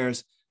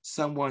squares,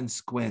 someone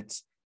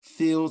squints,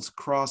 fields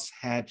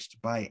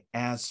cross-hatched by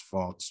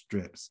asphalt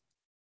strips.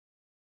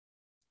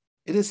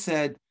 It is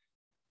said,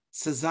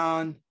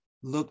 Cezanne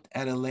looked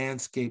at a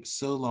landscape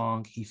so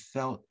long he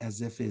felt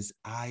as if his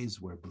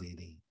eyes were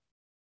bleeding.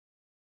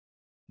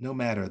 No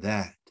matter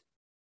that,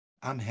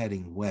 I'm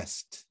heading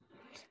west.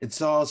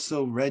 It's all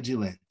so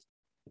redolent.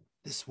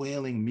 This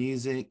wailing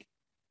music,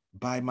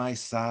 by my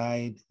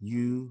side,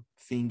 you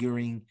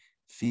fingering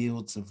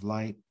fields of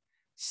light,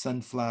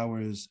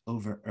 sunflowers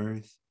over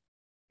earth,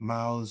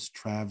 miles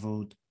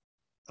traveled,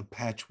 a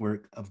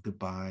patchwork of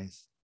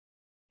goodbyes.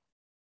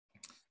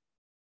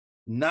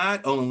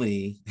 Not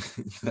only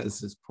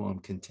does this poem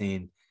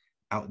contain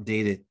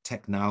outdated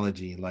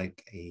technology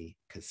like a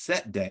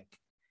cassette deck,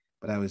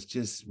 but I was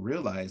just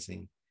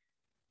realizing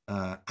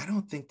I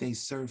don't think they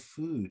serve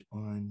food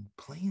on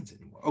planes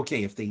anymore.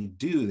 Okay, if they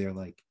do, they're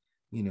like,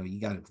 you know,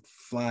 you got to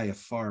fly a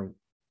far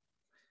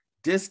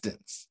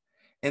distance.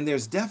 And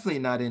there's definitely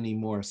not any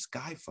more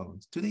sky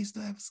phones. Do they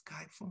still have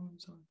sky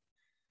phones on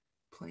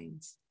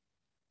planes?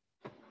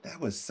 That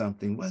was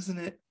something, wasn't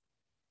it?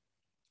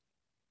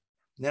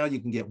 Now you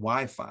can get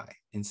Wi-Fi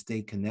and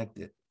stay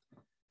connected,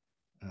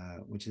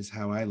 which is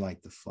how I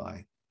like to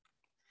fly.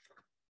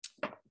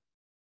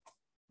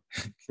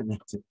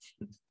 Connected.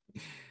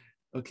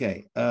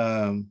 Okay.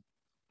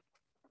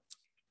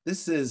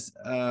 This is,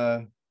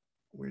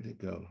 where'd it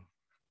go?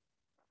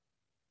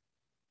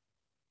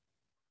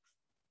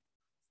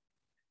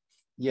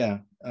 Yeah.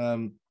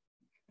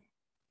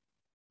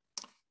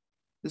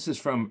 This is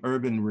from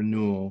Urban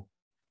Renewal,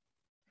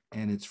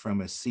 and it's from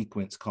a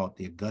sequence called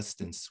the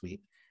Augustan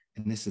Suite.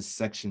 And this is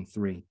section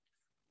 3.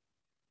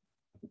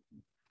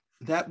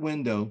 That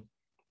window,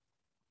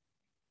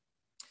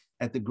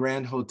 at the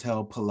Grand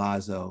Hotel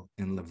Palazzo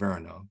in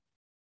Livorno,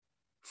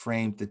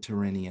 framed the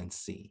Tyrrhenian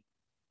Sea.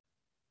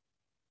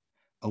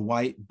 A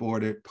white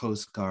bordered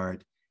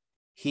postcard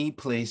he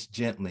placed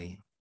gently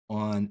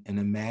on an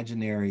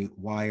imaginary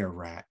wire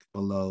rack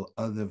below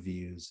other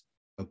views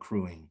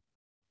accruing,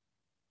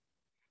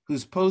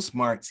 whose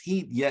postmarks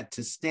he'd yet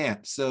to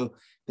stamp, so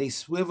they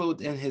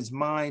swiveled in his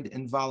mind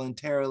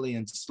involuntarily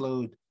and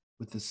slowed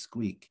with a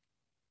squeak.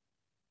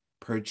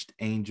 Perched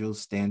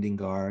angels standing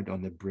guard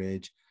on the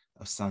bridge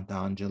of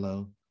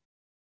Sant'Angelo,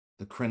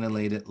 the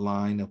crenellated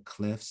line of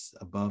cliffs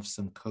above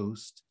some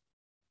coast,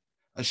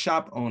 a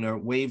shop owner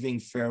waving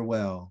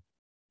farewell,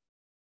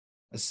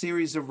 a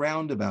series of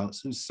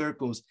roundabouts whose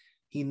circles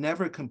he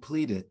never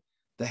completed,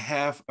 the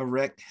half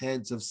erect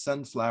heads of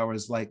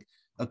sunflowers like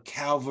a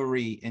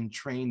cavalry in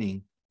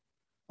training,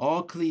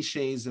 all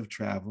cliches of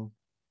travel.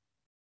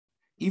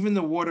 Even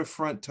the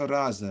waterfront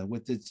terrazza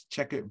with its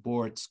checkered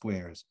board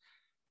squares,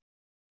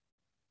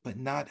 but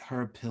not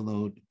her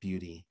pillowed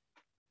beauty,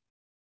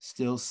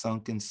 still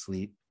sunk in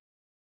sleep,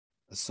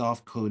 a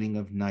soft coating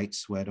of night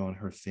sweat on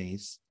her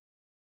face,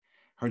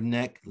 her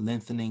neck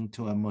lengthening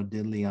to a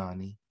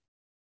Modigliani.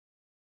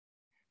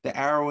 The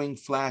arrowing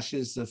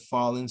flashes of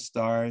fallen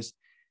stars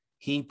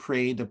he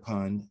preyed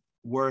upon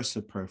were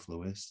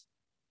superfluous.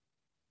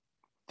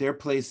 Their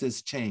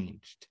places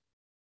changed,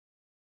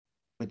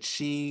 but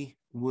she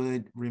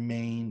would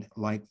remain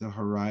like the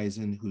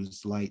horizon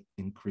whose light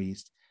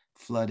increased,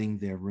 flooding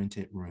their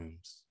rented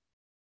rooms.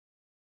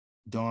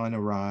 Dawn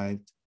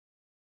arrived.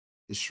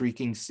 The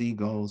shrieking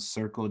seagulls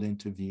circled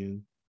into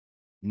view.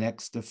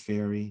 Next, a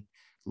ferry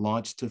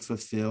launched to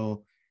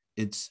fulfill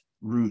its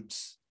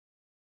roots.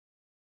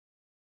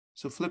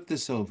 So flip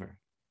this over.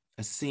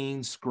 A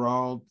scene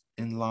scrawled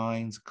in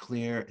lines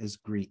clear as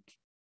Greek,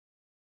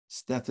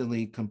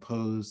 stealthily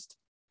composed,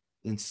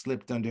 then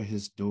slipped under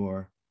his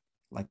door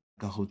like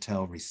a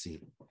hotel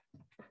receipt.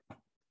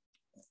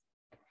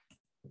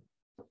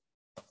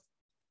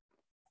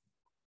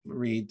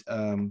 Read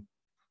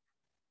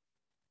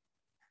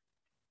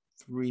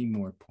 3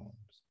 more poems.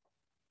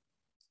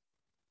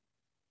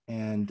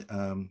 And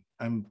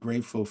I'm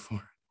grateful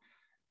for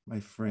my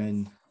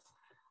friend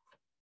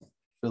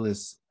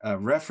Phyllis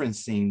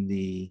referencing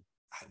the,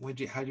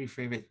 how do you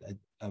frame it,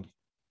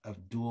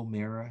 of dual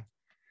mirror?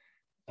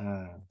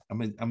 I'm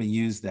gonna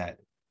use that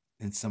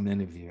in some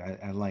interview.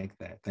 I like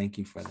that. Thank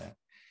you for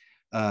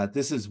that.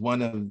 This is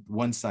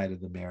one side of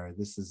the mirror.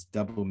 This is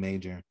double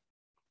major.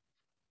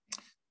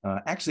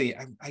 Actually,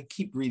 I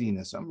keep reading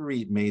this. I'm gonna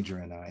read Major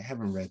and I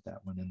haven't read that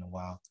one in a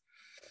while.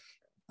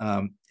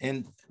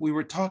 And we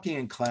were talking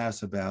in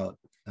class about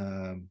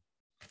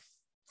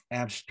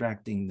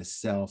abstracting the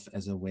self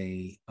as a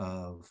way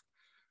of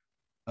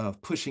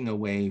pushing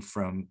away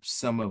from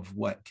some of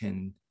what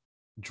can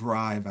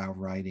drive our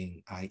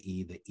writing,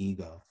 i.e. the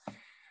ego.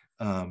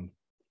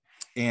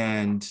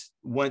 And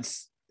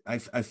once I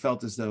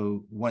felt as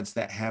though once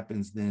that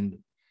happens,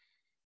 then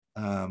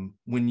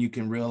when you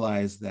can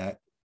realize that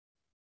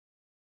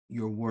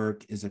your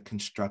work is a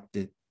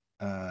constructed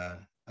a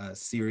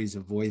series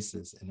of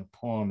voices in a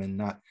poem and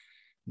not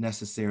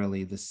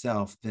necessarily the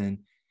self, then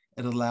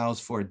it allows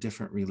for a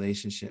different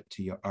relationship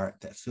to your art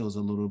that feels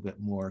a little bit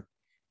more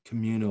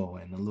communal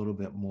and a little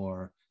bit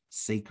more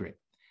sacred,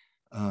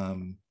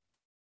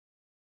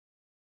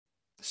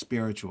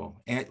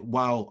 spiritual, and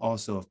while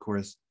also, of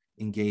course,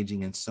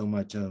 engaging in so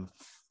much of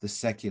the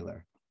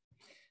secular.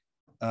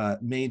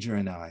 Major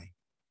and I,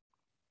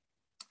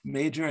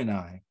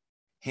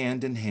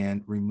 hand in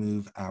hand,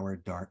 remove our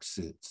dark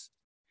suits.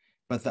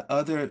 But the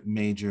other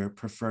Major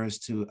prefers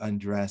to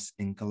undress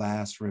in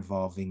glass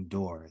revolving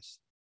doors.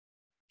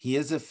 He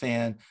is a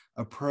fan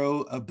of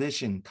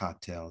prohibition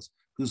cocktails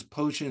whose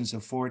potions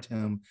afford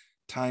him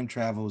time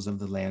travels of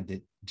the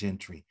landed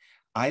gentry.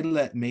 I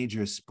let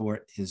Major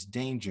sport his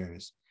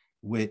dangers,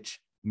 which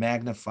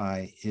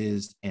magnify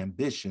his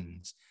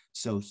ambitions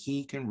so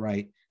he can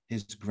write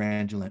his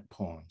grandiloquent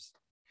poems.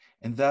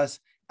 And thus,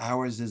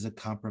 ours is a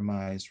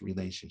compromised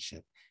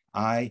relationship.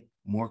 I,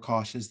 more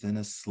cautious than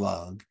a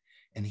slug,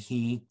 and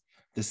he,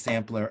 the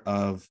sampler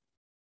of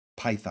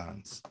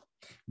pythons.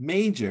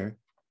 Major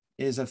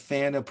is a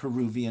fan of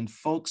Peruvian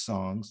folk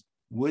songs,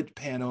 wood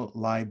panel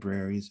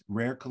libraries,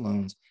 rare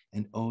colognes,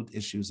 and old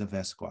issues of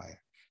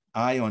Esquire.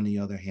 I, on the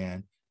other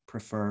hand,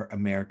 prefer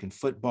American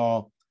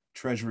football,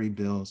 treasury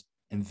bills,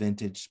 and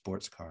vintage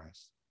sports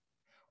cars.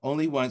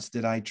 Only once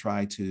did I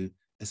try to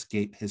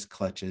escape his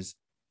clutches,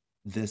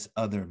 this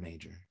other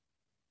Major.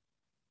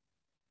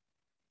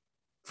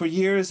 For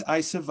years,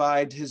 I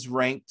survived his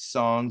ranked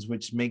songs,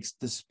 which makes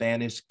the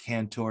Spanish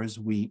cantors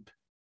weep.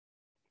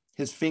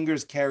 His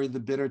fingers carry the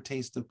bitter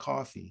taste of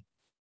coffee,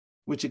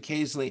 which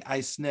occasionally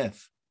I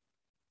sniff,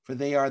 for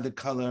they are the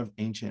color of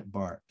ancient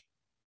bark.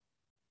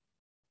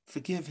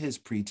 Forgive his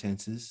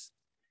pretenses,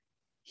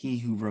 he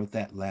who wrote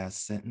that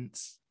last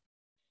sentence.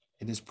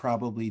 It is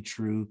probably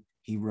true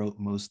he wrote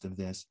most of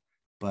this,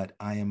 but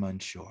I am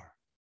unsure,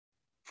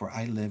 for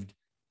I lived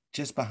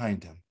just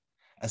behind him,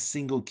 a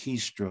single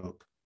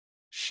keystroke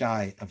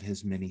shy of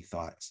his many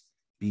thoughts.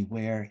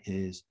 Beware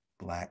his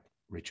black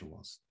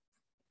rituals.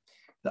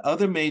 The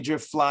other major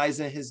flies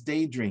in his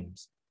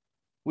daydreams,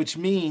 which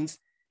means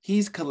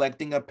he's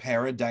collecting a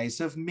paradise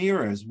of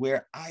mirrors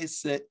where I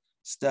sit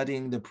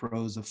studying the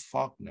prose of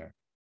Faulkner,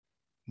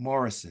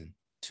 Morrison,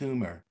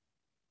 Toomer.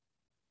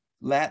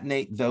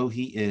 Latinate though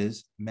he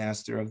is,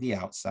 master of the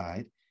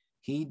outside,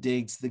 he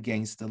digs the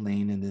gangsta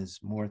lane and is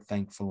more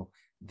thankful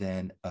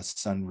than a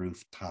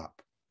sunroof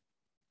top.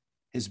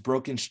 His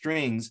broken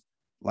strings,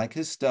 like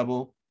his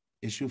stubble,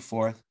 issue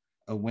forth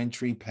a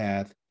wintry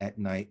path at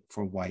night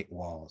for white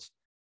walls.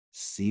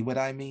 See what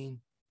I mean?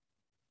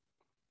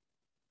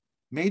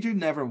 Major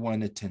never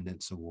won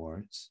attendance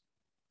awards.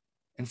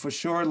 And for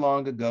sure,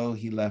 long ago,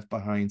 he left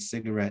behind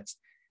cigarettes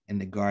and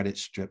the guarded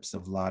strips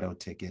of lotto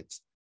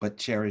tickets, but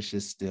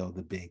cherishes still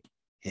the big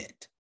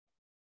hit.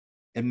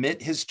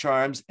 Admit his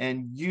charms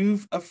and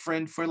you've a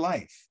friend for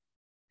life.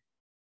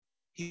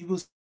 He will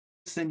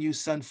send you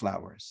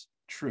sunflowers,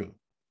 true.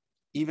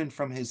 Even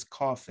from his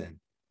coffin,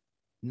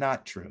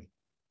 not true.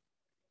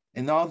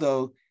 And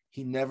although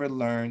he never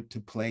learned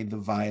to play the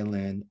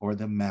violin or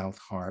the mouth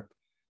harp,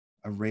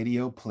 a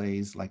radio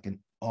plays like an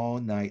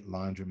all-night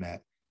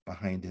laundromat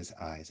behind his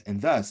eyes. And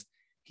thus,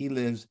 he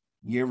lives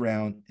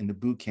year-round in the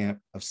boot camp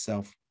of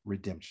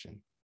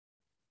self-redemption.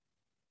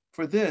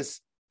 For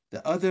this,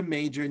 the other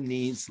major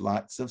needs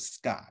lots of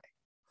sky.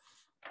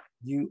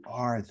 You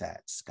are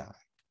that sky.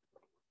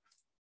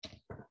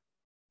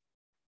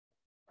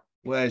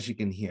 Well, as you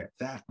can hear,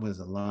 that was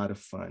a lot of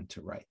fun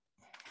to write.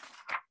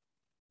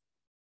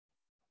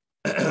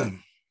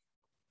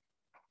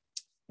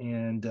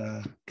 And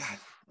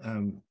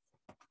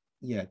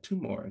yeah, two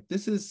more.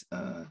 This is,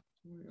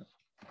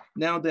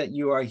 now that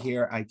you are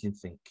here, I can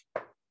think.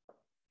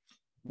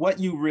 What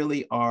you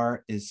really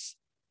are is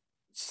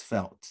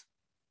svelte,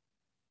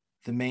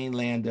 the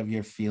mainland of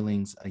your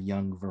feelings, a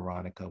young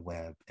Veronica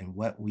Webb, and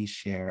what we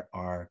share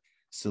are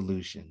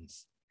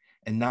solutions.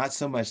 And not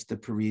so much the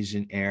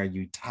Parisian air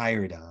you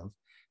tired of,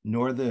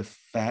 nor the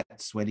fat,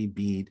 sweaty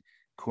bead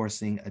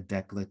coursing a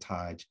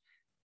décolletage,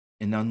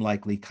 an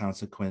unlikely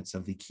consequence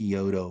of the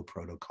Kyoto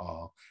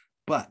Protocol,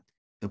 but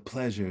the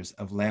pleasures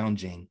of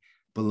lounging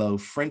below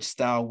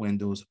French-style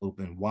windows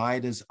open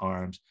wide as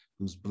arms,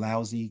 whose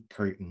blousy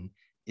curtain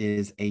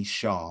is a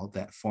shawl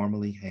that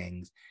formally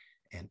hangs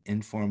and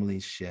informally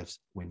shifts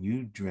when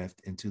you drift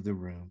into the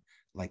room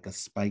like a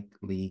Spike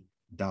Lee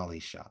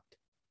dolly shot.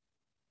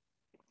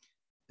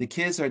 The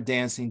kids are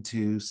dancing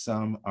to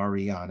some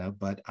Ariana,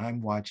 but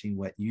I'm watching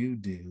what you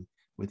do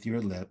with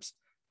your lips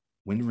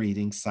when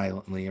reading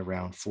silently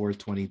around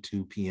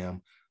 4:22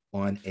 p.m.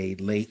 on a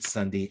late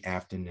Sunday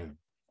afternoon.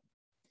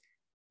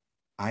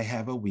 I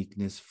have a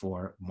weakness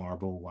for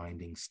marble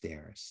winding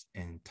stairs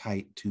and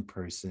tight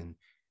two-person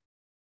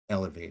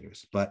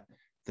elevators, but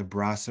the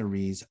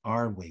brasseries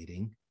are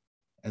waiting,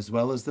 as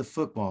well as the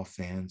football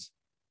fans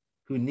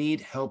who need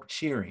help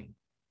cheering,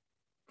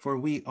 for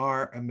we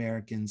are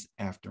Americans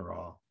after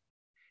all,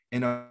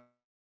 and are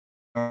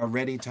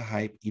ready to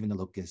hype even the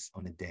locusts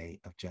on the day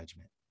of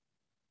judgment.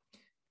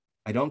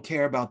 I don't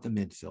care about the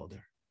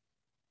midfielder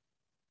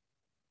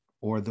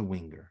or the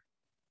winger.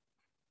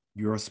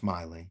 You're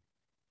smiling,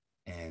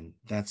 and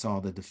that's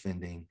all the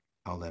defending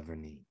I'll ever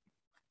need.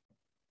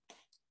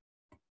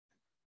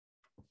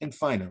 And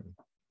finally,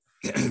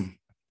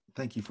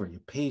 thank you for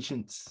your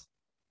patience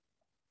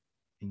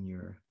and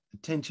your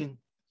attention.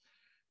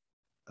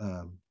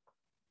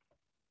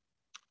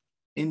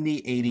 In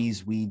the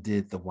 80s, we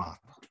did the WAP.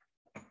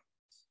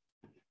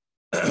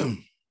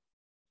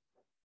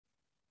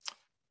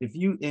 If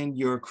you end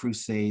your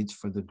crusades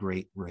for the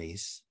great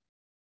race,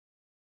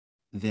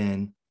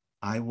 then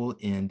I will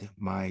end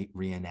my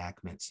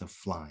reenactments of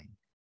flying.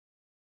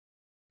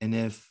 And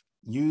if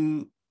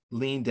you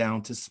lean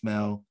down to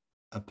smell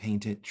a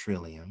painted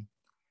trillium,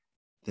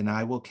 then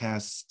I will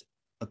cast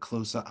a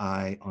closer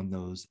eye on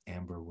those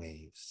amber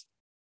waves.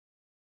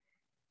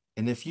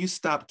 And if you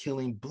stop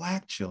killing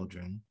Black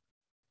children,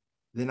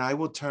 then I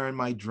will turn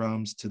my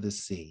drums to the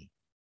sea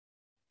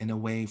and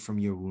away from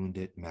your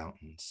wounded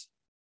mountains.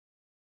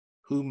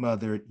 Who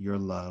mothered your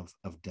love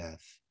of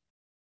death?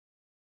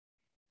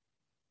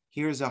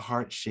 Here's a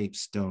heart-shaped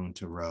stone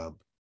to rub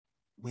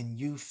when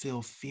you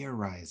feel fear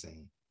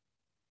rising.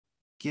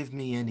 Give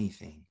me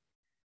anything,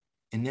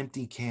 an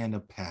empty can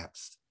of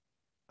Pabst,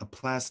 a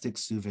plastic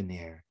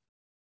souvenir,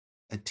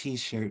 a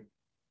t-shirt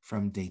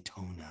from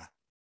Daytona.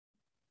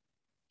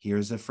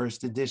 Here's a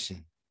first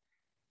edition,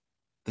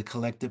 the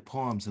collected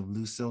poems of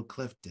Lucille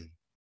Clifton.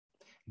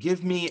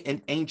 Give me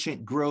an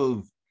ancient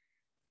grove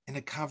and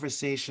a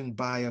conversation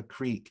by a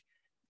creek,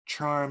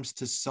 charms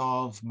to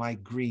solve my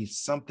grief,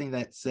 something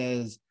that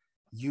says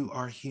you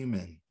are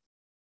human.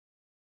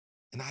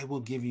 And I will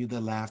give you the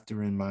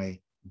laughter in my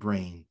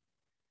brain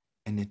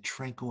and the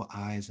tranquil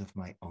eyes of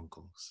my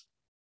uncles.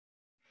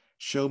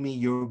 Show me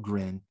your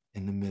grin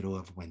in the middle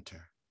of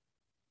winter.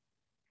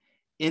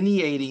 In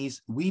the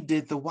 80s, we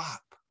did the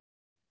WAP.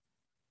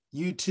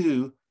 You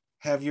too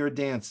have your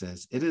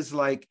dances. It is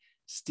like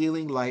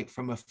stealing light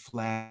from a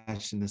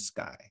flash in the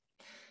sky.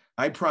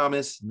 I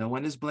promise no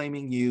one is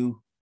blaming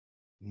you.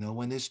 No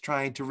one is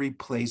trying to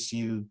replace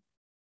you.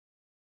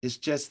 It's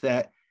just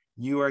that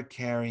you are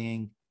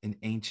carrying an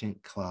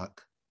ancient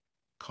clock,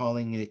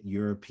 calling it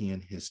European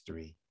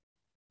history,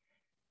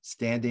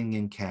 standing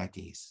in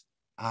khakis,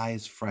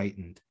 eyes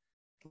frightened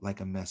like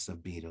a mess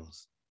of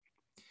beetles.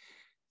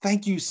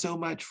 Thank you so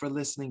much for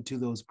listening to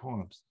those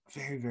poems.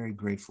 Very, very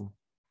grateful.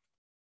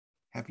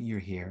 Happy you're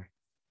here.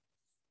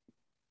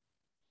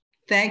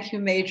 Thank you,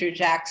 Major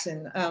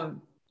Jackson.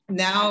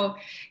 Now,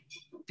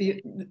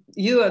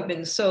 you have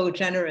been so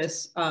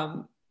generous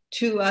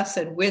to us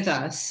and with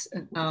us,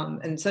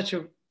 and such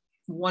a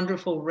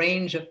wonderful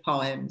range of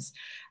poems.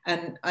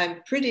 And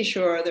I'm pretty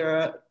sure there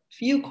are a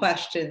few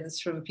questions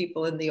from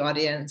people in the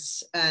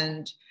audience.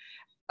 And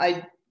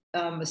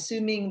I'm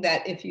assuming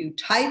that if you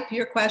type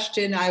your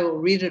question, I will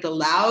read it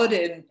aloud,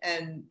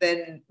 and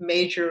then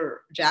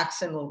Major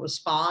Jackson will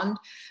respond.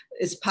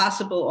 It's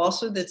possible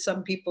also that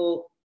some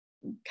people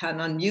can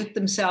unmute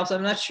themselves.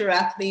 I'm not sure,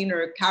 Kathleen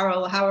or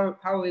Carol, how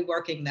are we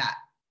working that?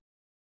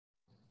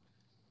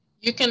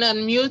 You can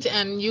unmute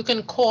and you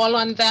can call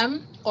on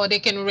them, or they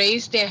can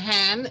raise their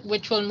hand,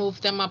 which will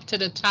move them up to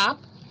the top.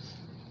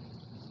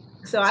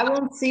 So I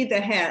won't see the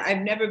hand.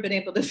 I've never been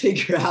able to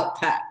figure out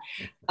that.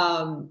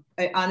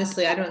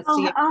 Honestly, I don't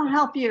see it. I'll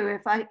help you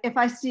if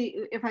I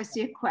see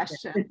a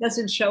question. It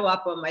doesn't show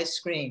up on my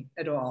screen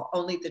at all.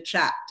 Only the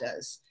chat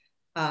does.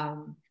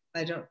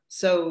 I don't.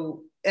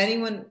 So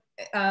anyone?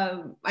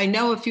 I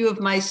know a few of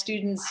my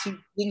students who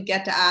didn't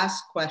get to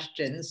ask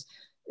questions.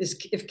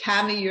 If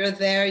Cami, you're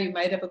there, you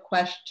might have a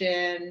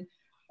question.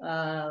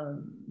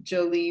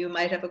 Jolie, you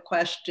might have a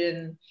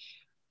question.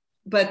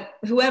 But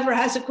whoever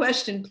has a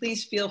question,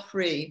 please feel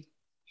free.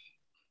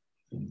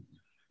 And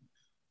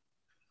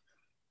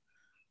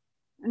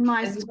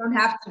you don't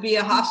have to be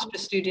a Hofstra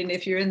student.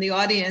 If you're in the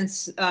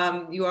audience,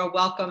 you are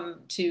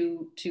welcome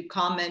to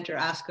comment or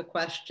ask a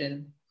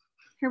question.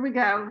 Here we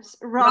go.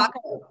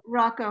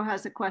 Rocco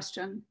has a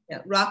question.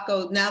 Yeah,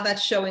 Rocco, now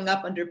that's showing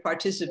up under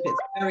participants.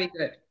 Very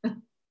good.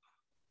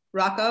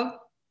 Rocco?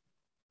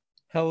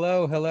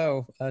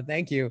 Hello.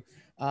 Thank you.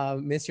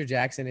 Mr.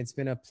 Jackson, it's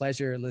been a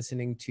pleasure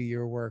listening to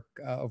your work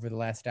over the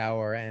last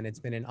hour, and it's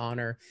been an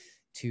honor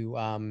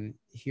to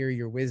hear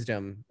your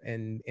wisdom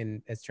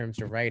in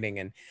terms of writing.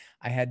 And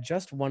I had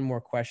just one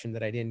more question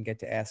that I didn't get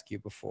to ask you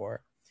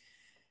before.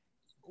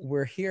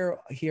 We're here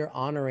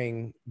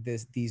honoring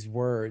these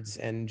words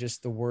and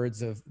just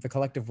the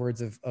collective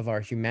words of our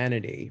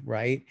humanity,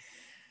 right?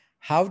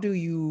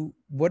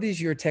 What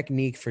is your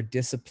technique for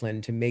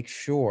discipline to make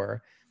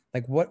sure,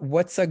 like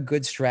what's a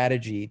good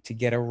strategy to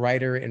get a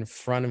writer in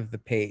front of the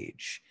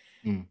page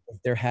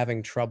if they're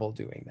having trouble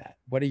doing that?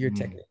 What are your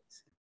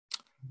techniques?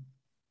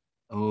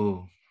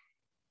 Oh,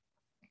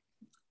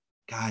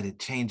 God, it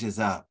changes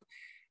up.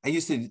 I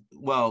used to,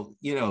 well,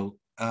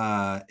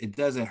 it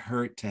doesn't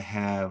hurt to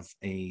have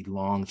a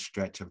long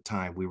stretch of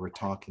time. We were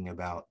talking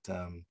about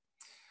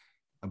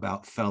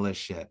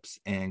fellowships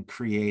and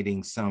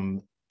creating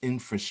some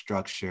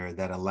infrastructure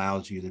that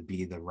allows you to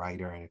be the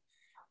writer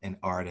and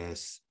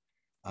artist,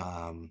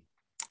 an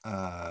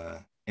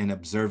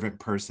observant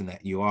person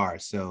that you are.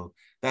 So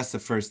that's the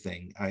first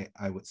thing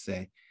I would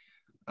say.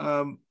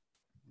 And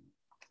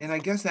I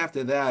guess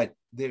after that,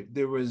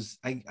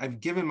 I've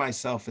given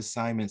myself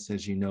assignments,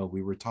 as you know.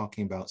 We were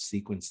talking about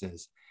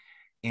sequences.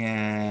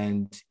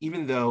 And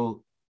even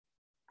though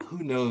who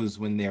knows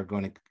when they're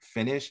going to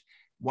finish,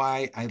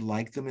 why I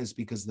like them is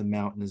because the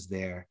mountain is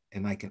there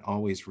and I can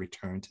always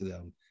return to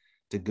them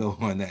to go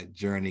on that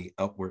journey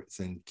upwards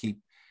and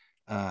keep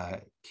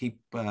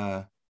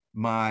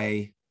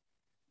my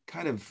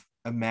kind of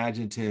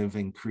imaginative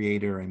and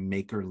creator and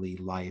makerly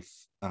life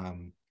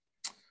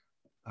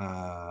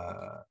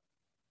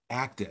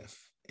active.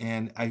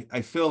 And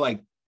I feel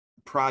like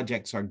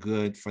projects are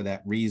good for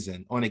that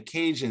reason. On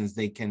occasions,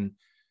 they can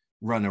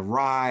run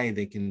awry,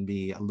 they can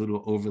be a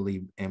little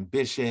overly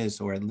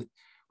ambitious, or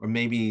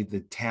maybe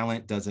the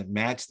talent doesn't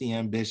match the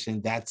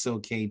ambition. That's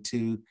okay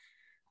too.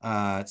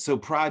 So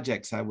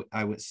projects,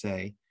 I would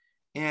say.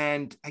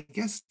 And I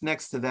guess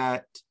next to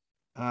that,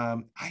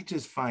 I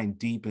just find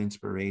deep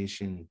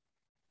inspiration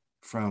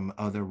from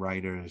other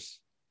writers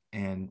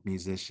and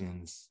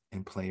musicians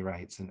and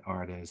playwrights and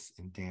artists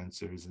and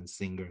dancers and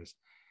singers.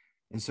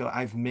 And so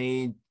I've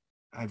made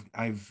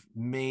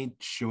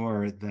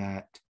sure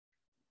that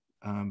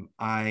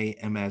I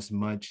am as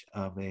much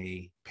of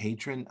a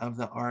patron of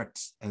the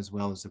arts as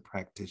well as a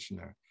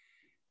practitioner,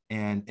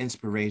 and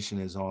inspiration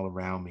is all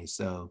around me.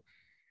 So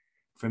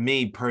for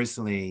me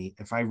personally,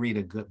 if I read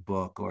a good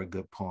book or a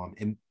good poem,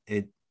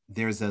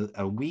 there's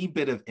a wee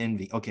bit of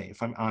envy. Okay,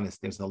 if I'm honest,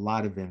 there's a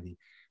lot of envy,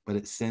 but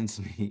it sends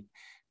me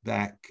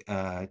back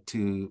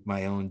to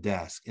my own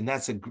desk, and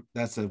that's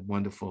a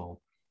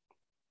wonderful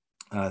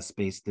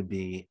space to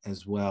be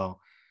as well.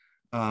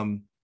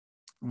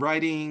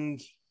 Writing,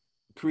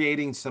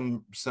 creating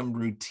some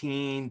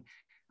routine.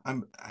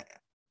 I'm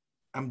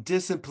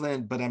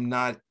disciplined, but I'm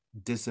not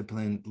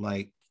disciplined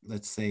like,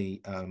 let's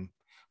say,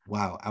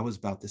 wow, I was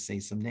about to say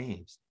some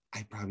names.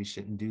 I probably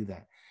shouldn't do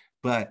that.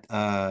 But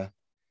I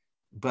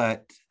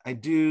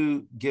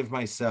do give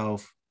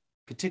myself,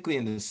 particularly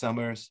in the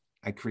summers,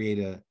 I create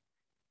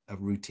a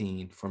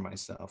routine for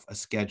myself, a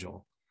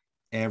schedule.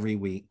 Every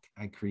week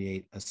I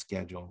create a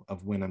schedule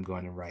of when I'm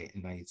going to write,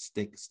 and I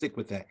stick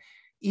with that.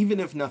 Even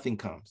if nothing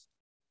comes,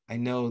 I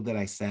know that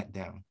I sat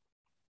down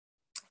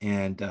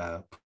and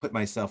put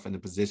myself in a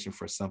position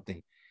for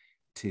something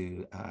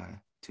to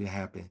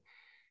happen.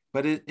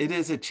 But it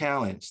is a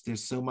challenge.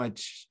 There's so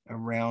much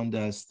around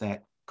us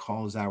that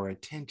calls our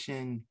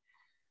attention.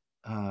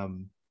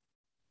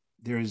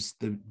 There's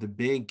the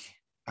big,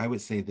 I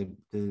would say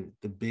the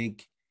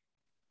big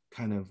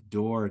kind of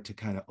door to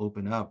kind of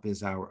open up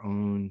is our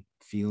own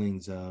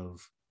feelings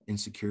of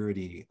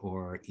insecurity,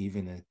 or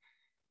even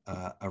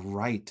a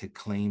right to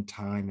claim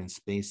time and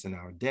space in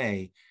our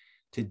day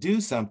to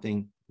do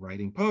something,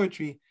 writing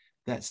poetry,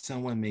 that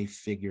someone may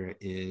figure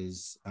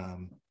is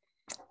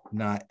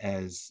not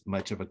as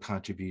much of a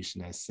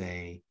contribution as,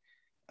 say,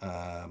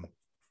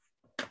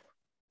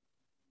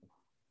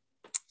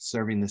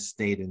 serving the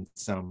state in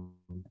some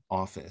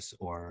office,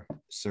 or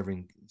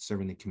serving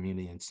the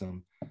community in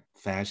some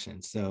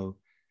fashion. So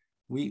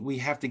we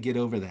have to get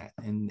over that,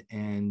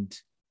 and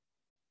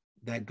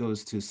that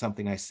goes to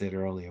something I said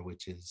earlier,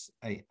 which is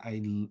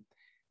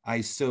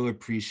I so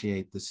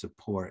appreciate the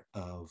support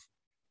of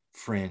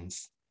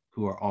friends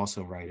who are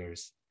also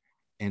writers,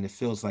 and it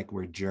feels like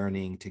we're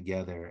journeying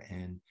together.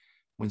 And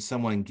when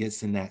someone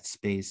gets in that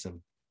space of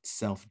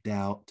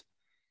self-doubt,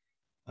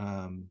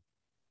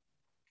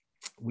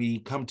 we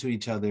come to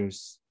each other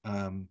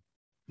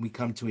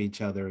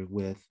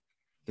with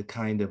the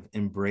kind of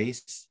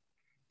embrace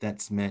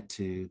that's meant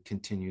to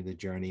continue the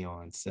journey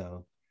on.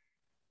 So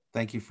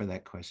thank you for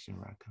that question,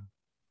 Raka.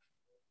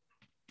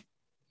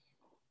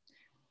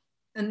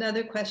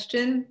 Another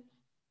question,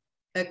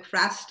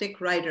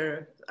 acrostic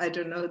writer. I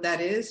don't know who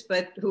that is,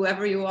 but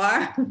whoever you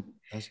are.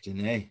 That's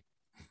Janae.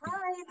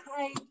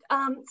 Hi.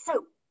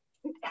 So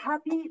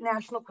happy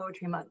National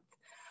Poetry Month.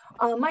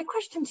 My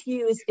question to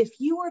you is, if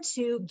you were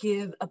to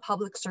give a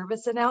public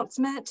service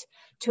announcement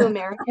to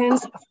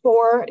Americans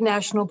for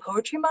National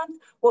Poetry Month,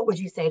 what would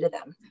you say to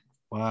them?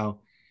 Wow.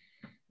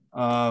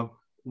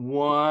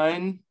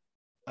 One,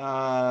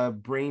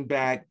 bring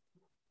back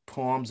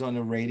poems on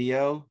the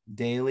radio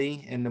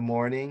daily in the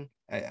morning.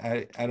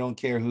 I don't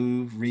care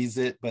who reads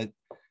it, but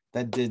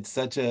that did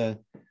such an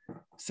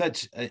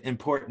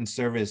important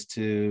service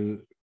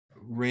to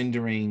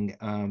rendering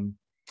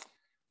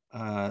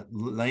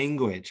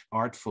language,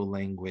 artful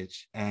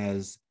language,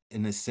 as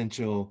an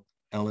essential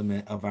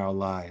element of our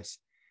lives.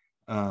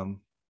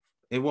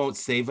 It won't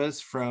save us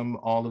from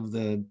all of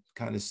the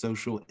kind of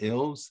social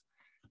ills,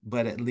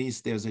 but at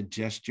least there's a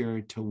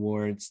gesture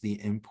towards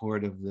the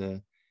import of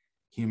the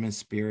human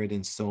spirit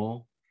and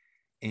soul.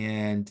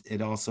 And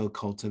it also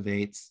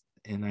cultivates,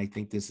 and I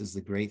think this is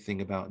the great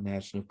thing about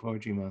National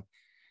Poetry Month,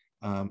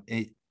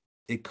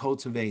 it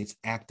cultivates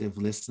active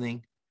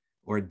listening,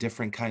 or a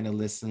different kind of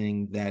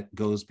listening that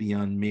goes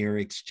beyond mere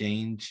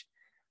exchange,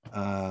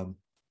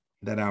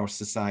 that our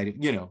society,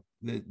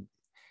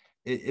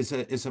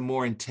 it's a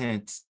more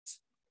intense,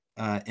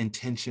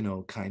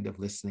 intentional kind of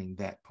listening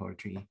that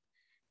poetry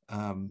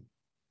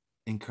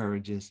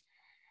encourages.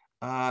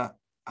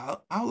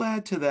 I'll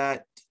add to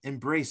that,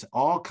 embrace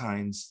all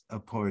kinds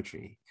of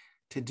poetry.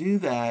 To do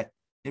that,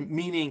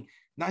 meaning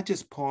not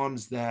just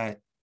poems that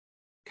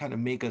kind of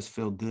make us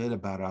feel good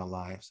about our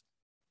lives,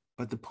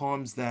 but the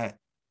poems that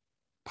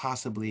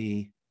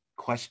possibly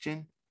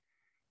question,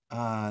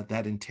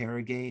 that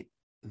interrogate,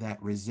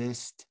 that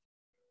resist,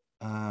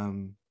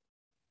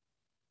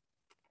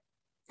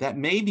 that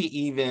maybe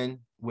even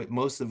what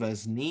most of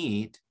us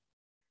need,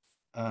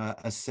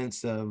 a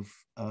sense of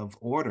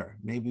order.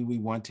 Maybe we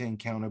want to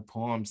encounter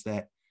poems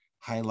that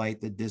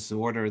highlight the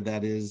disorder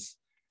that is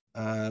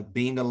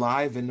being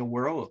alive in the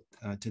world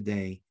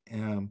today,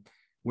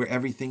 where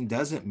everything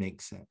doesn't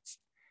make sense.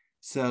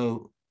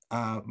 So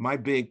my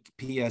big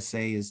PSA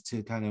is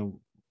to kind of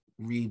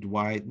read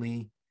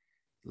widely,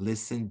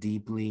 listen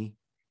deeply,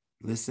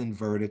 listen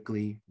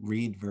vertically,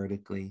 read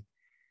vertically,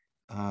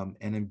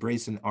 and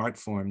embrace an art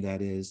form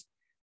that is,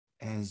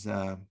 as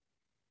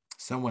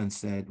someone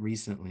said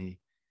recently,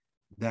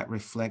 that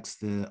reflects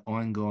the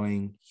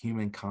ongoing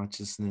human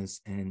consciousness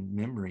and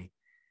memory.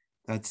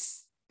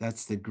 That's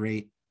the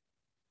great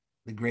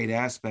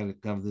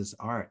aspect of this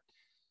art,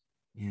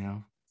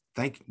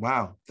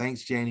 Wow,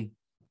 thanks, Janie.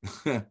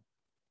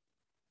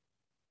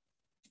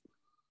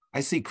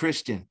 I see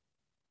Christian.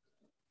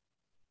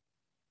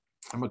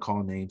 I'm gonna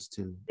call names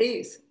too.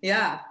 Please,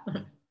 yeah.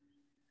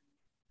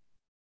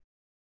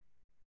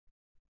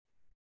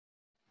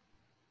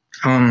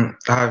 Hi,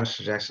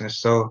 Mr. Jackson.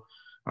 So,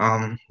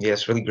 yeah,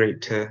 it's really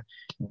great to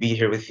be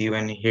here with you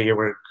and hear your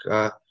work.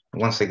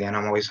 Once again,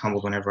 I'm always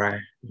humbled whenever I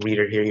read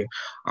or hear you.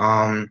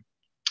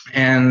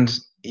 And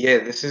yeah,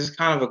 this is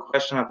kind of a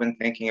question I've been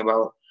thinking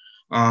about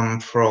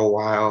for a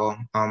while,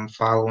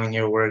 following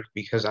your work,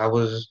 because I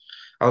was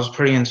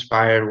pretty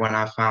inspired when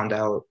I found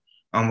out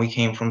we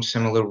came from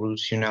similar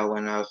roots, in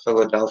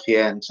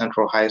Philadelphia and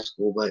Central High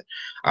School. But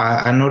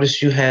I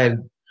noticed you had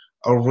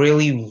a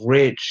really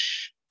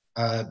rich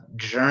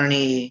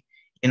journey,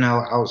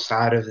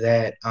 outside of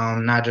that,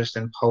 not just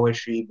in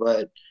poetry,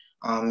 but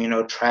you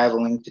know,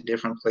 traveling to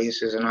different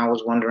places. And I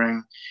was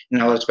wondering, you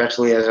know,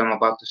 especially as I'm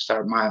about to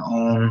start my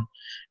own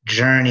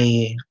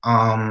journey,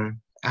 how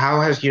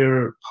has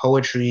your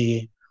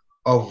poetry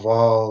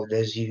evolved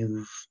as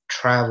you've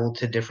traveled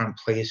to different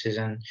places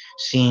and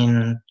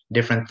seen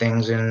different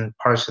things in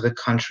parts of the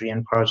country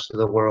and parts of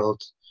the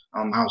world,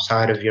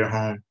 outside of your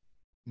home?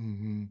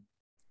 Mm-hmm.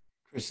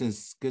 Chris,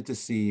 it's good to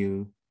see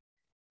you.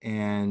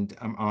 And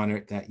I'm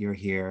honored that you're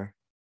here.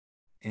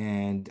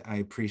 And I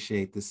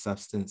appreciate the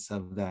substance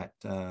of that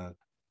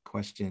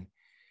question.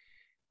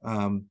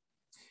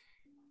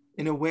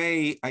 In a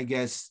way, I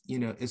guess, you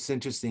know, it's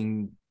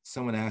interesting.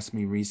 Someone asked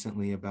me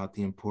recently about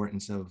the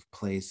importance of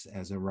place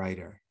as a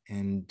writer.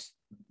 And,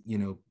 you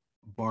know,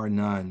 bar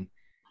none,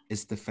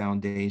 it's the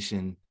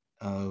foundation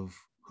of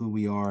who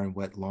we are and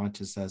what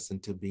launches us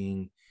into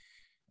being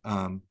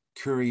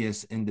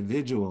curious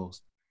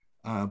individuals,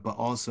 but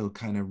also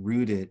kind of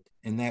rooted.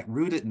 And that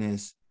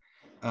rootedness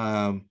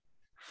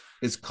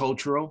is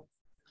cultural.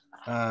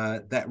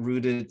 That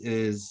rooted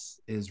is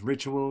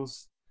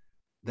rituals.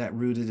 That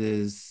rooted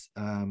is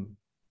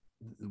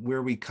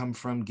where we come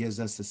from gives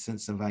us a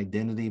sense of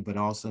identity, but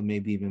also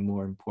maybe even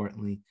more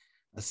importantly,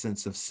 a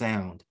sense of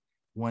sound,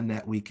 one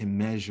that we can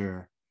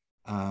measure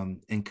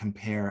and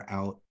compare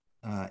out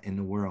in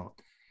the world.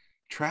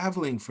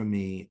 Traveling for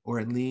me, or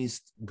at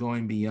least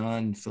going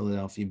beyond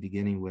Philadelphia,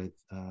 beginning with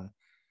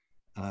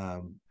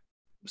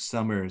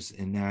summers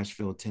in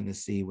Nashville,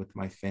 Tennessee with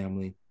my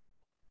family,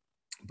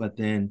 but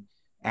then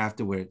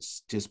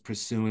afterwards just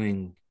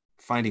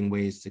finding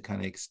ways to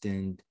kind of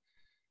extend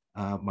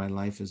my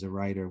life as a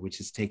writer, which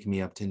has taken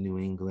me up to New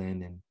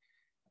England and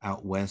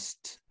out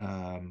west,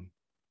 the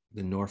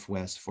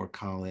Northwest for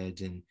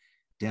college, and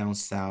down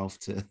south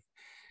to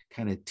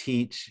kind of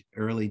teach,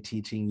 early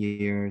teaching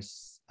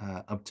years,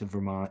 up to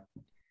Vermont,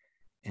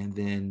 and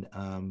then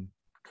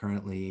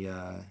currently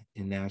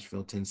in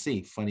Nashville,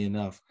 Tennessee. Funny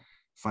enough,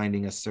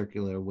 finding a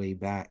circular way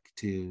back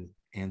to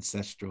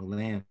ancestral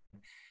land.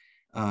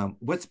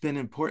 What's been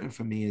important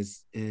for me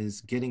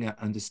is getting an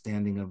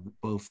understanding of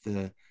both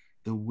the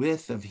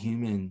width of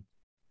human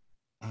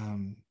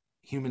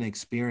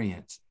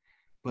experience,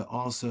 but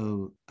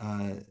also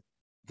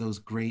those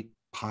great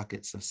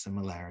pockets of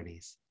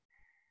similarities.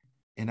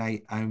 And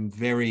I'm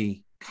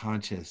very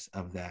conscious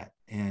of that.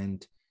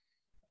 And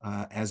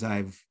as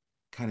I've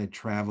kind of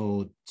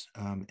traveled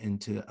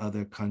into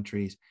other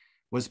countries,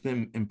 what's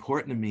been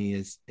important to me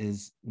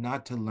is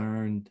not to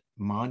learn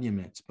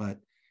monuments, but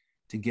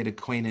to get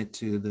acquainted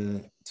to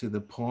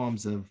the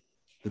poems of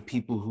the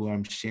people who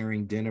I'm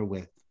sharing dinner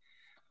with.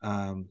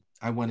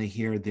 I want to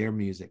hear their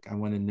music. I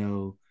want to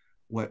know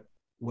what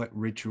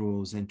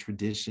rituals and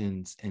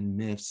traditions and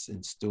myths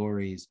and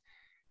stories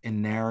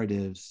and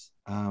narratives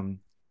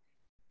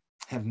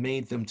have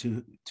made them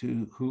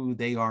to who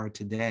they are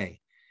today.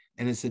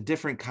 And it's a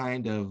different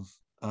kind of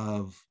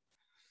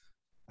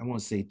I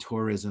won't say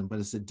tourism, but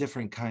it's a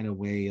different kind of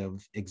way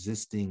of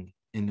existing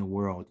in the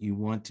world. You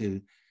want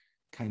to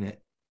kind of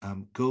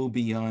go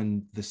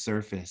beyond the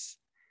surface.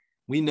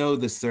 We know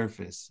the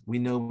surface. We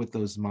know what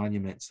those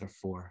monuments are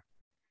for,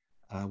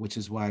 which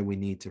is why we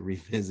need to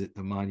revisit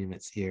the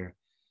monuments here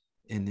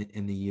in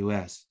the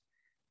US.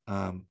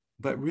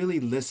 But really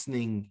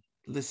listening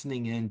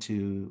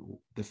into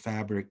the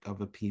fabric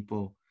of a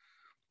people,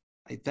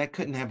 that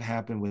couldn't have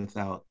happened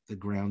without the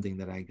grounding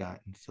that I got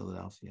in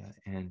Philadelphia.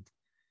 And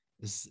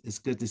it's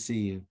good to see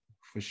you,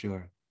 for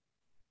sure.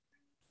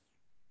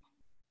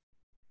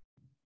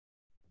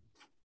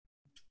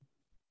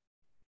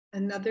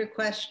 Another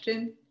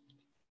question?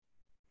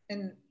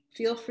 And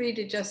feel free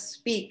to just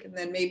speak, and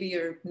then maybe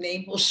your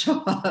name will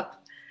show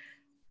up.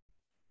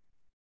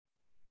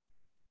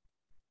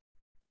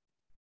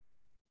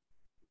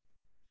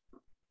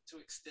 To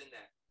extend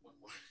that one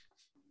more.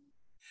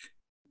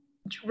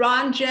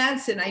 Ron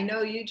Jansen, I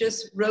know you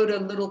just wrote a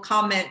little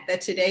comment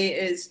that today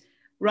is,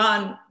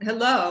 Ron,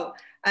 hello.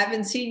 I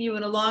haven't seen you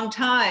in a long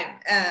time.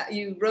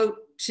 You wrote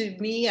to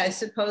me, I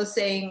suppose,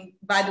 saying,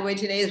 by the way,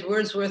 today is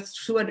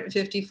Wordsworth's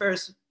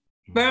 251st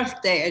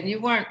birthday, and you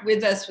weren't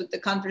with us with the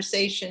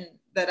conversation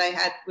that I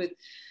had with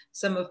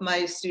some of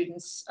my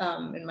students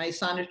in my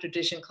sonnet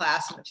tradition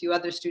class, and a few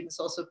other students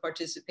also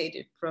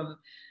participated from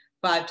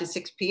 5 to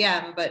 6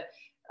 p.m. But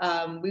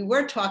we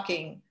were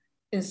talking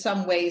in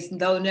some ways,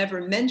 though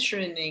never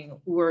mentioning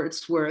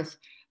Wordsworth,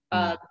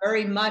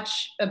 very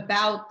much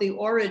about the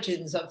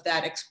origins of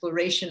that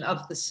exploration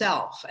of the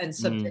self and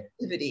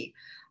subjectivity.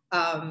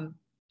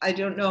 I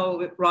don't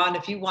know, Ron,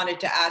 if you wanted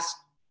to ask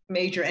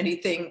Major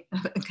anything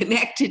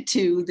connected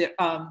to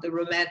the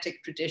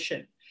Romantic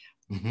tradition.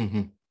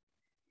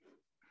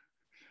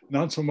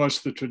 Not so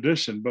much the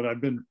tradition, but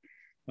I've been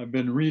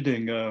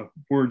reading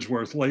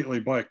Wordsworth lately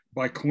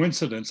by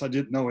coincidence. I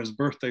didn't know his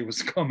birthday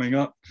was coming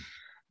up,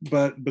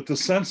 but the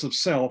sense of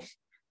self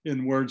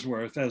in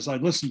Wordsworth, as I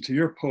listened to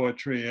your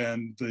poetry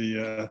and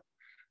the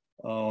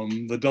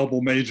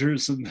double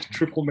majors and the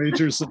triple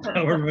majors and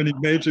however many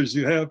majors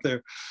you have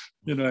there,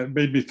 you know, it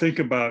made me think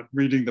about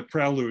reading the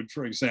Prelude,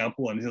 for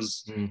example, and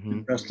his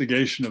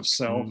investigation of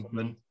self,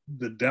 and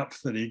the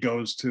depth that he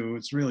goes to.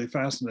 It's really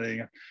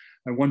fascinating.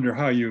 I wonder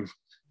how you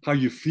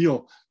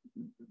feel.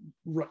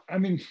 I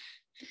mean,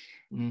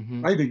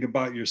 writing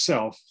about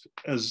yourself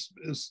as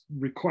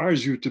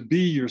requires you to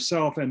be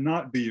yourself and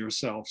not be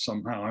yourself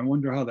somehow. I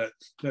wonder how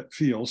that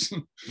feels.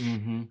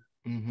 You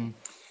know,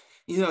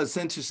 it's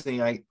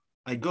interesting.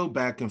 I go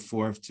back and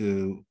forth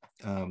to,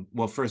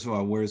 well, first of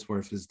all,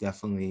 Wordsworth is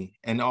definitely,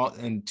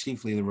 and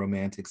chiefly the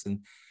Romantics. And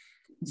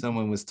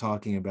someone was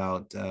talking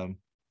about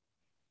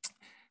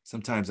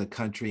sometimes a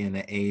country and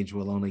an age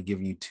will only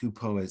give you two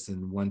poets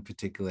in one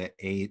particular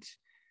age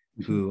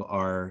who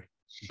are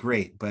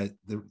great, but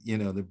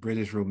the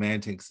British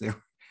Romantics, there,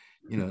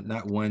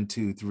 not 1,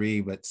 2,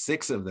 3, but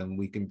 6 of them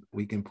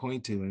we can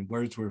point to, and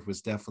Wordsworth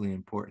was definitely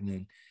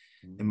important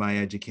in my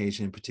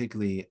education,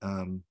 particularly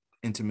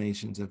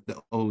intimations of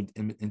the old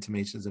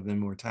intimations of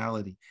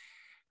immortality.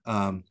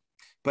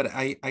 But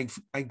I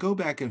go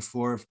back and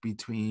forth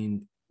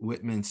between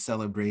Whitman's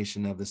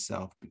celebration of the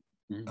self,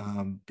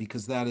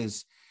 because that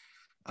is,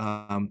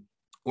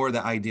 or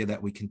the idea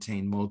that we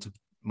contain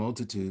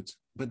multitudes.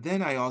 But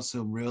then I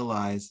also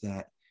realized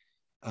that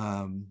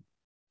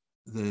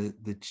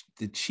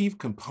the chief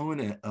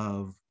component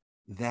of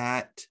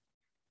that,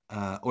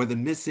 or the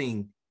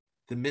missing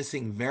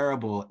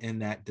variable in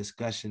that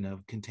discussion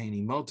of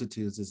containing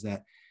multitudes, is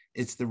that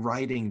it's the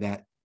writing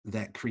that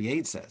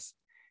creates us.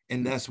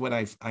 And that's what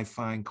I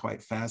find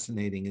quite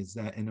fascinating, is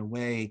that in a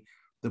way,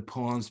 the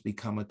poems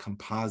become a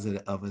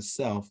composite of a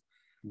self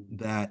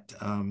that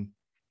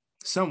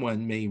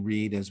someone may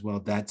read as, well,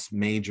 that's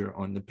major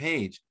on the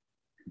page.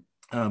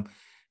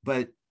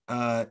 But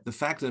the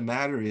fact of the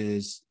matter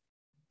is,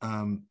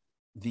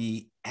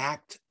 the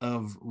act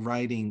of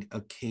writing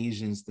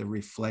occasions the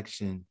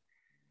reflection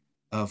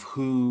of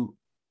who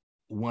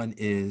one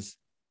is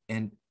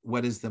and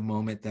what is the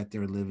moment that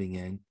they're living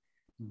in,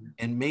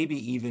 and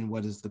maybe even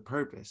what is the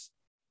purpose.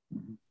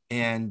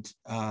 And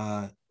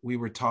we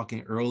were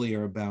talking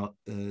earlier about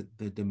the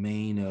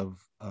domain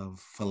of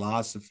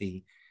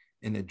philosophy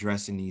in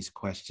addressing these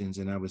questions,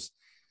 and I was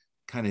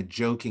kind of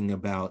joking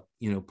about,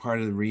 part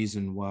of the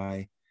reason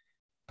why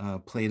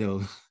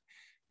Plato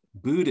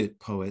booted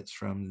poets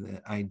from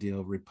the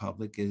ideal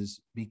republic is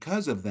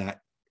because of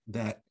that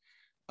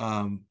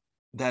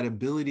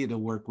ability to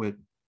work with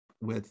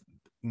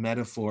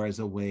metaphor as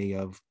a way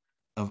of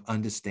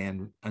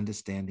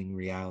understanding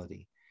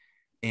reality,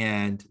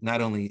 and not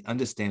only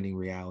understanding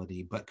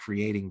reality but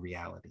creating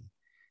reality.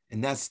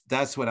 And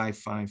that's what I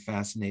find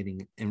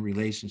fascinating in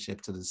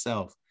relationship to the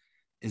self,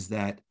 is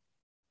that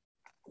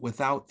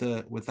without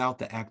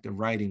the act of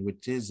writing,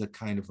 which is a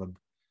kind of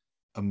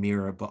a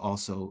mirror but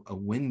also a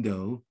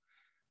window,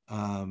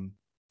 and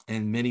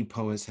many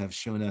poets have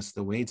shown us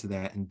the way to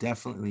that, and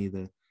definitely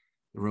the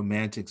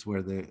Romantics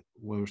were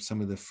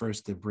some of the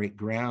first to break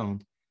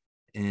ground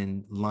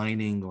in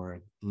lining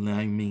or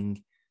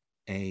liming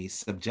a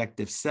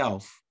subjective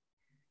self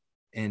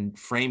and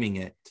framing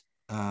it.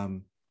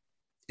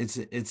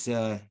 It's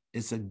a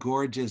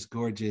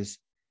gorgeous,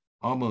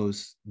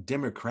 almost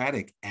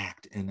democratic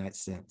act in that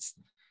sense.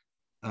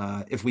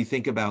 If we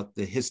think about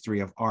the history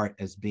of art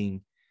as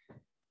being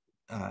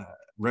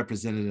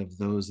representative of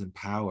those in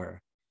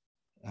power,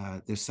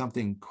 there's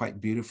something quite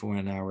beautiful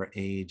in our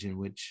age in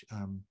which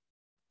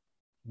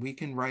we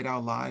can write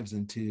our lives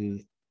into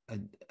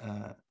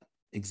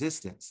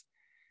existence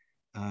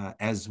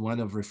as one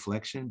of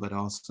reflection, but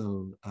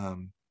also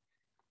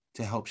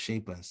to help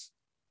shape us.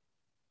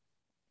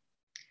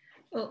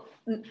 Well,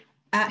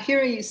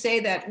 hearing you say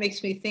that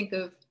makes me think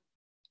of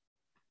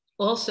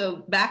also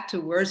back to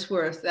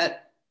Wordsworth,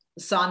 that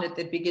sonnet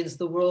that begins,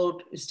 "The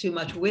world is too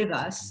much with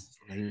us."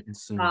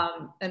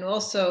 And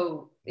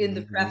also in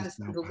the preface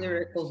to the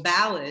lyrical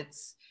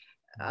ballads,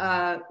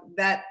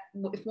 that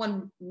if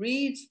one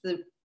reads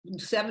the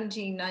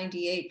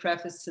 1798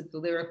 preface to the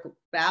lyrical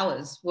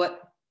ballads,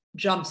 what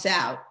jumps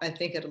out, I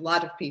think, at a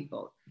lot of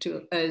people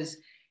is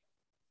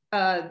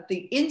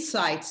the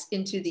insights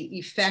into the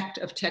effect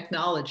of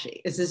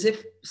technology. It's as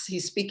if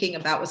he's speaking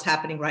about what's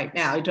happening right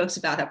now. He talks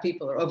about how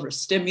people are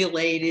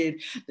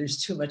overstimulated,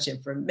 there's too much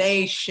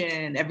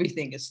information,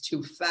 everything is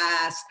too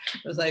fast.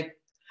 It was like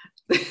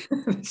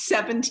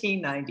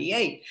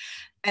 1798.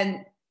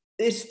 And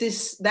that's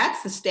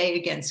the stay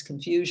against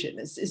confusion.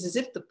 It's as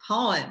if the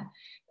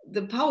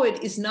poet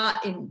is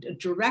not in a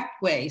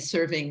direct way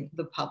serving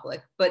the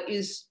public, but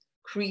is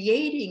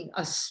creating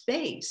a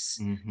space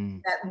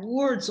that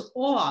wards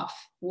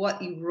off what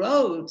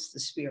erodes the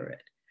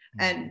spirit.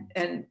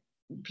 And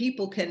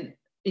people can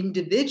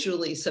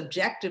individually,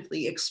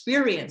 subjectively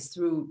experience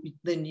through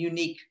the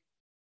unique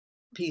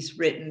piece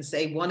written,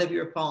 say one of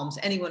your poems,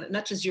 anyone,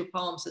 not just your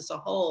poems as a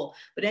whole,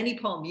 but any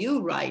poem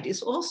you write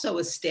is also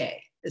a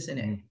stay, isn't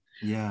it?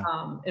 Yeah.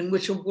 In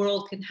which a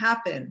world can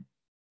happen,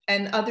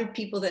 and other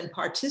people then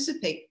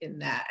participate in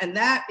that. And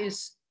that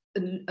is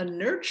a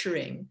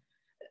nurturing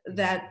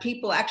that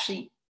people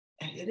actually,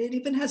 it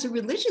even has a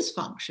religious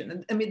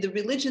function. I mean, the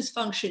religious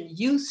function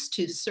used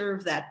to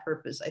serve that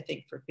purpose, I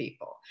think, for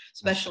people,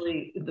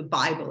 especially the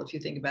Bible. If you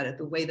think about it,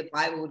 the way the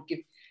Bible would give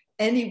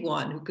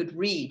anyone who could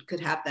read could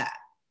have that.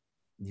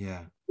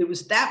 Yeah. That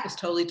was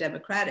totally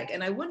democratic.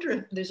 And I wonder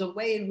if there's a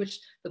way in which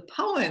the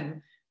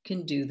poem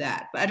can do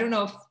that. But I don't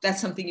know if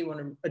that's something you want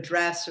to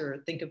address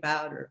or think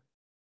about. Or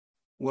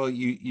well,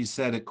 you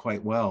said it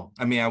quite well.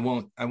 I mean, I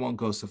won't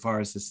go so far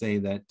as to say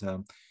that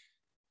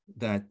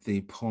that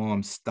the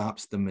poem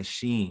stops the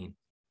machine,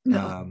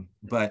 no.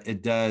 but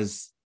it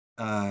does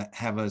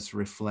have us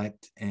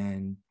reflect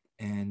and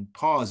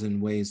pause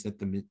in ways that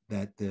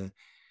the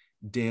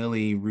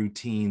daily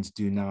routines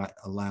do not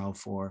allow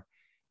for.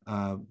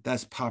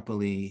 That's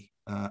properly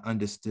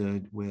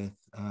understood with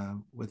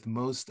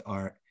most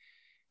art.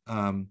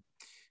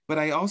 But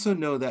I also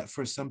know that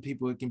for some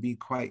people it can be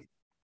quite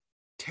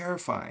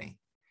terrifying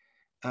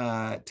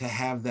to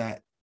have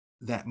that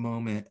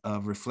moment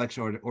of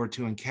reflection, or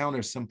to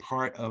encounter some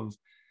part of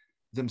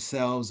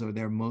themselves or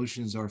their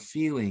emotions or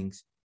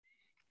feelings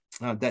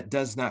that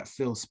does not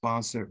feel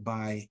sponsored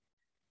by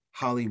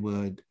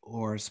Hollywood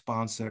or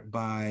sponsored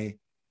by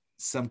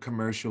some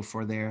commercial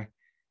for their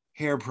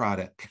hair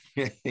product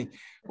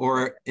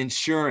or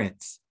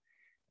insurance.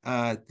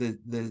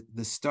 The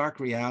stark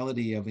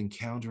reality of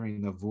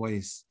encountering a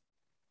voice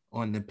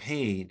on the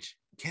page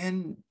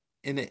can,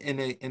 in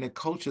a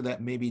culture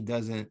that maybe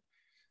doesn't,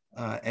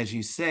 as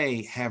you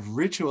say, have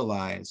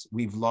ritualized,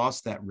 we've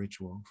lost that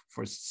ritual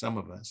for some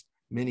of us,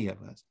 many of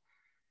us,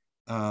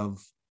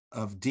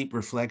 of deep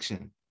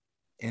reflection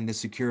and the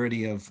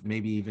security of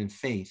maybe even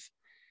faith.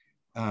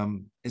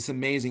 It's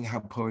amazing how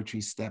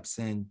poetry steps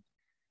in,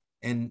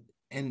 and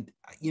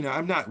you know,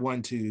 I'm not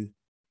one to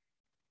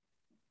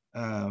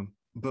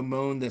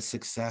bemoan the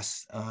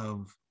success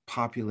of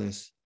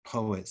populist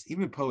poets,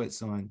 even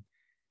poets on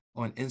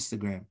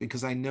Instagram,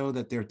 because I know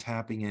that they're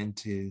tapping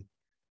into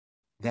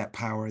that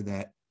power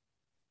that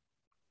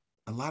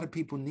a lot of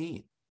people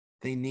need.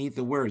 They need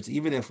the words,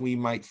 even if we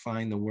might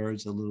find the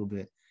words a little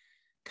bit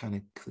kind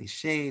of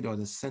cliched, or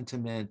the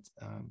sentiment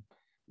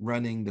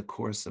running the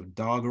course of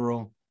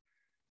doggerel.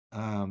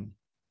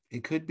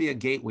 It could be a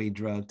gateway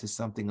drug to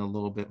something a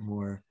little bit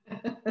more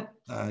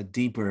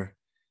deeper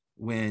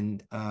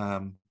when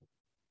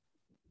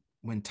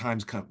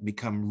times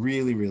become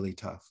really, really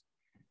tough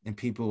and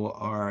people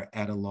are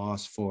at a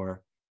loss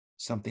for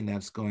something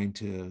that's going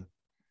to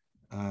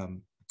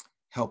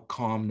help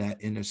calm that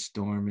inner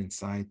storm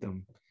inside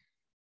them,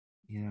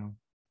 you know,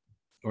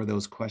 or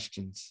those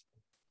questions.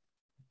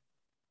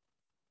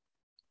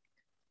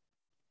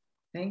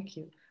 Thank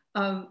you.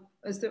 Are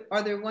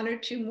there one or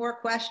two more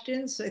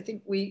questions? I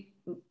think we're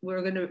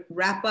going to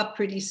wrap up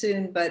pretty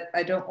soon, but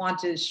I don't want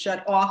to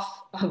shut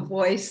off a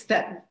voice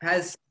that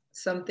has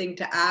something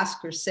to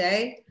ask or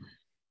say.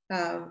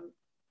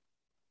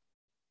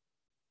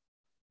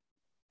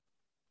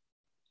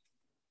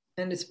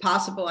 And it's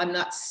possible I'm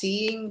not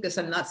seeing, because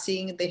I'm not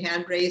seeing the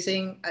hand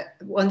raising.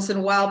 Once in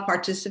a while,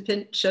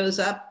 participant shows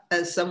up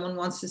as someone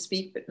wants to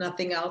speak, but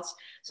nothing else.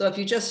 So if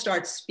you just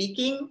start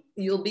speaking,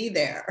 you'll be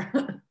there.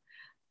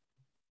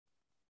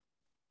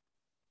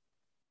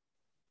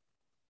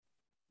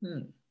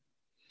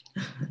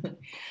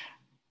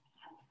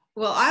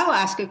 Well, I'll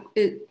ask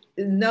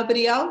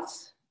nobody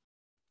else?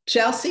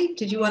 Chelsea,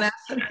 did you want to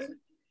ask something?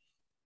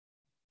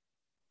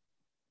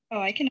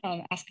 Oh, I can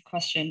ask a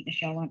question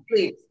if y'all want.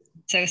 Please.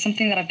 So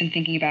something that I've been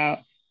thinking about,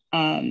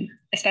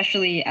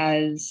 especially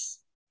as,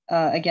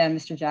 again,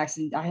 Mr.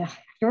 Jackson,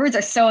 your words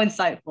are so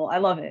insightful. I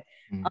love it.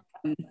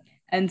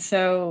 And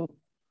so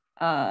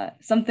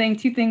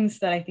two things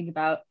that I think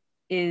about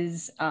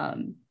is,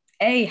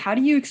 A, how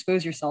do you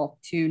expose yourself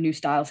to new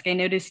styles? Like I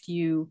noticed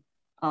your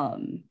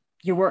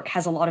work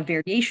has a lot of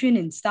variation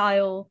in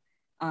style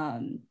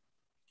and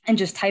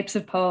just types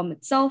of poem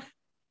itself.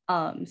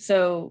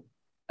 So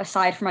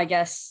aside from, I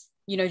guess,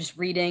 you know, just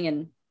reading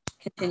and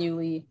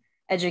continually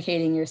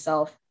educating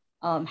yourself,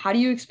 how do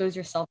you expose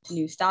yourself to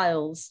new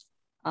styles?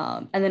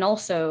 And then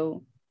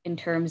also in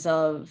terms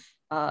of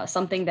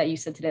something that you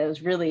said today that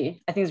was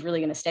really, I think is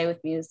really going to stay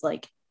with me, is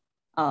like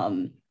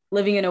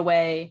living in a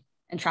way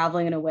and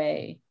traveling in a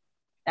way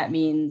that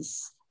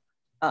means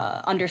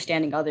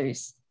understanding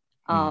others.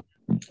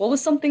 What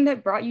was something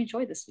that brought you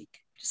joy this week?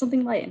 Just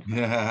something light.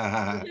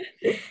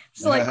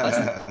 Just like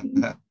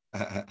question.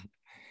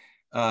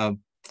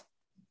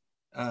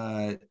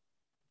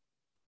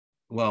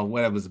 Well,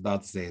 what I was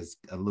about to say is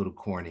a little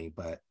corny,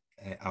 but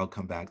I'll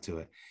come back to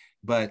it.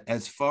 But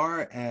as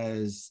far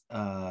as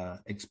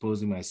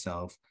exposing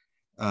myself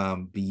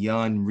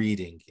beyond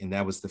reading, and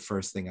that was the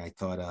first thing I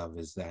thought of,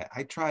 is that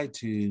I try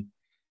to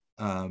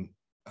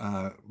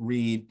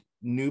read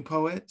new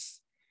poets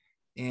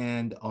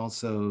and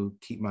also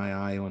keep my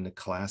eye on the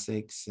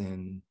classics.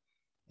 And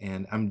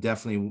I'm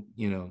definitely,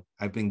 you know,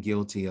 I've been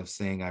guilty of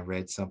saying I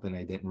read something,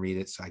 I didn't read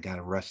it, so I got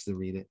to rush to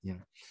read it, you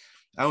know.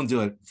 I don't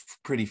do it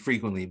pretty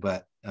frequently,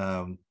 but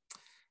and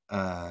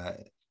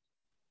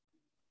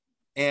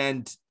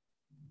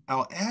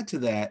I'll add to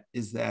that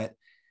is that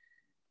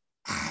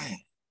I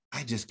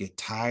just get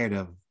tired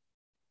of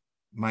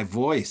my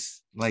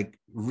voice, like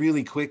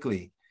really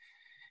quickly,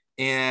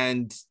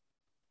 and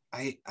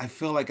I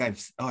feel like I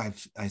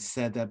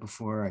said that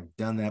before, I've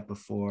done that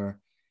before,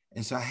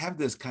 and so I have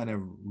this kind of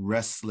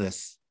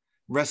restless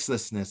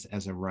restlessness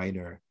as a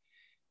writer.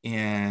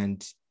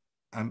 And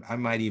I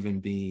might even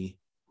be,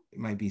 it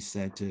might be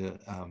said to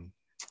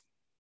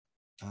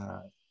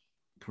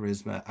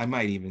charisma, I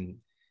might even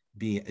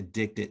be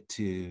addicted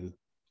to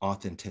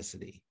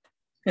authenticity.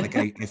 Like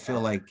I feel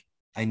like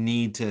I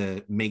need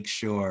to make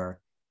sure,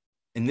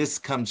 and this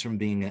comes from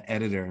being an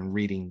editor and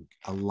reading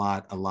a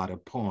lot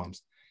of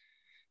poems.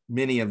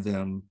 Many of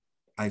them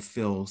I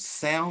feel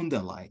sound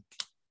alike,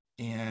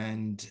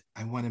 and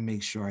I want to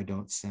make sure I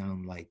don't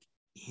sound like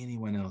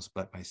anyone else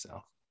but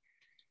myself.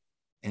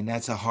 And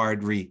that's a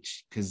hard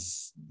reach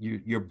because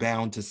you're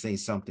bound to say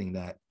something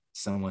that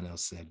someone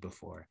else said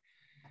before.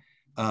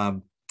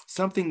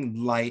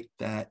 Something light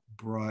that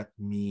brought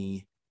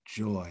me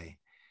joy.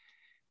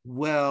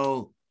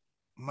 Well,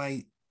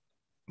 my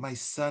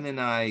son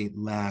and I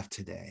laughed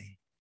today,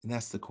 and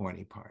that's the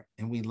corny part.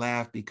 And we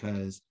laughed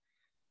because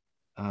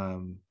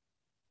I'm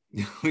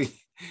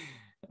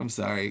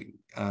sorry.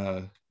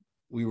 I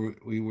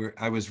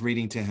was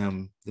reading to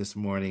him this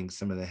morning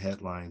some of the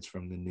headlines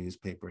from the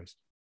newspapers.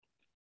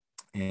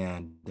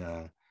 And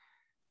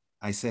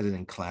I said it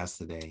in class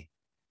today,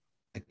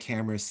 a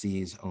camera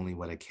sees only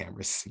what a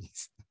camera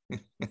sees.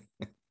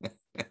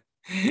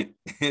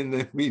 And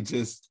then we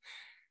just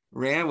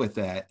ran with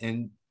that.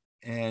 And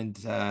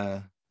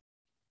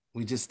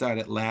we just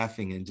started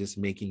laughing and just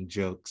making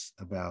jokes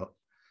about,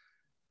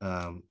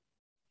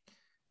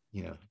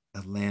 you know,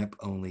 a lamp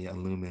only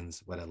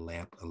illumines what a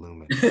lamp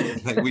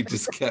illumines. Like we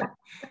just kept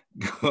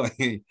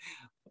going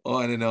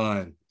on and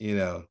on, you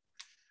know.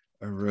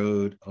 A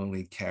road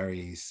only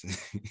carries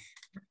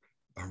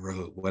a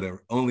road,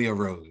 whatever, only a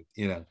road,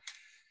 you know.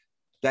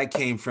 That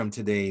came from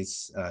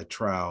today's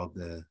trial.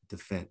 The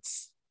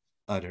defense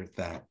uttered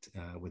that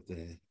with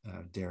the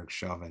Derek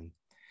Chauvin.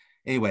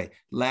 Anyway,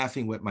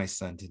 laughing with my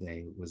son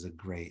today was a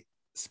great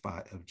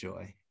spot of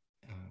joy.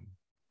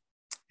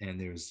 And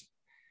there's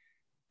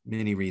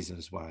many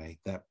reasons why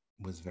that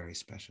was very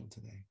special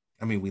today.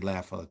 I mean, we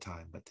laugh all the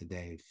time, but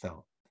today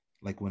felt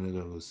like one of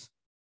those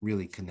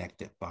really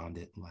connected,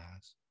 bonded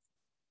laughs.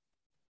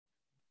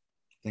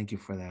 Thank you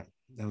for that.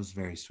 That was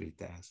very sweet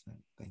to ask that.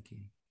 Thank you.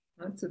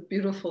 That's a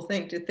beautiful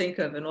thing to think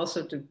of, and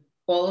also to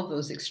all of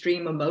those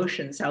extreme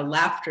emotions, how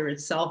laughter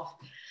itself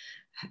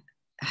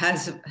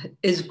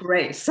is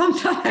grace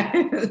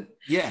sometimes.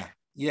 Yeah.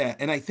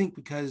 And I think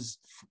because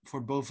for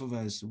both of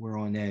us, we're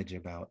on edge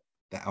about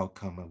the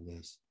outcome of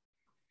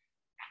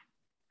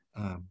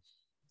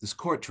this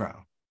court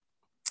trial.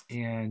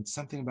 And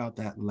something about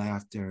that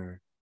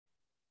laughter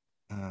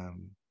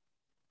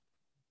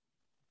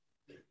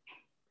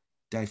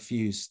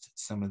diffused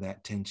some of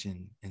that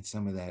tension and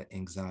some of that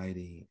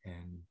anxiety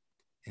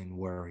and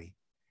worry.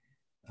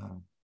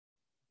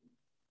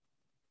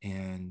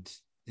 And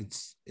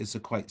it's a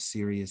quite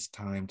serious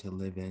time to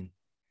live in.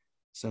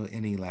 So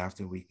any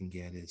laughter we can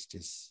get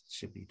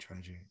should be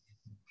treasured.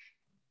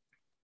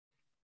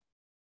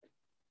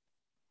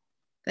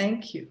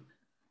 Thank you.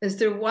 Is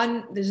there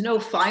there's no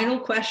final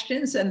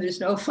questions and there's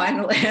no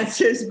final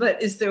answers,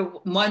 but is there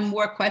one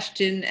more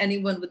question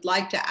anyone would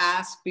like to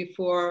ask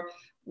before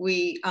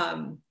we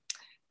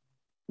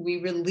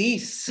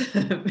release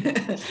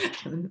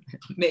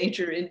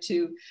Major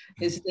into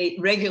his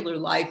regular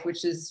life,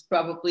 which is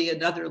probably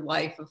another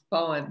life of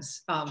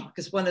poems?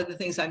 Because one of the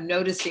things I'm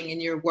noticing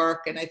in your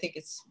work, and I think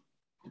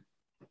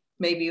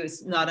maybe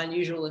it's not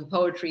unusual in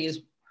poetry,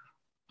 is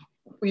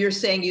you're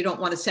saying you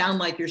don't want to sound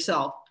like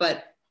yourself,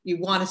 but you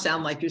want to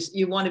sound like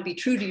you want to be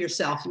true to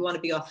yourself. You want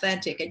to be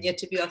authentic, and yet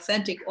to be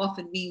authentic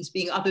often means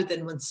being other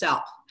than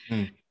oneself.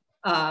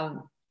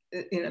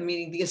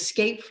 Meaning the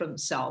escape from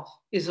self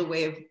is a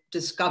way of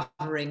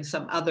discovering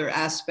some other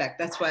aspect.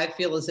 That's why I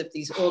feel as if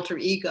these alter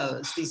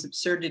egos, these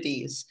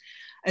absurdities,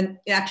 and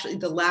actually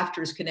the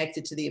laughter is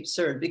connected to the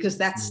absurd, because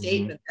that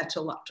statement, that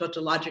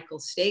tautological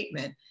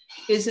statement,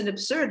 is an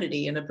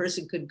absurdity, and a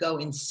person could go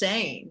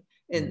insane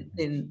in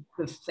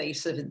the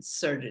face of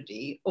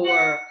absurdity,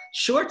 or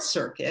short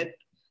circuit,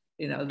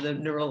 the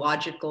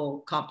neurological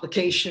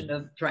complication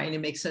of trying to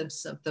make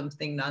sense of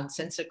something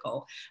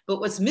nonsensical.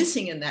 But what's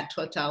missing in that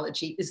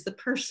tautology is the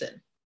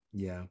person.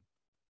 Yeah.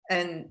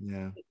 And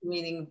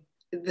meaning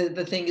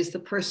the thing is, the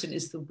person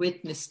is the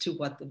witness to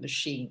what the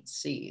machine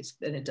sees,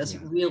 and it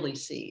doesn't really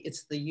see.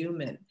 It's the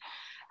human.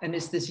 And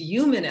it's this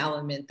human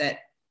element that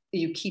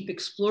you keep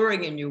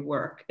exploring in your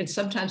work. And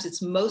sometimes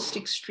it's most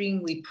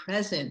extremely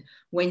present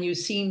when you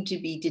seem to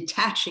be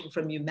detaching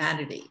from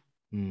humanity.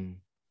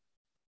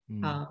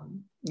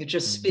 You're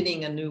just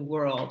spinning a new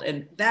world.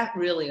 And that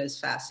really is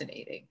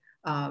fascinating.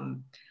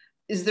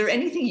 Is there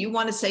anything you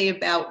want to say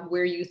about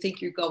where you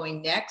think you're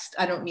going next?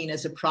 I don't mean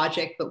as a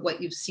project, but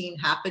what you've seen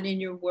happen in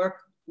your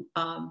work.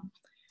 That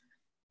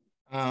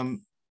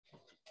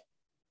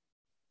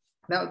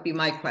would be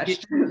my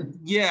question.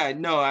 Yeah,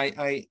 no,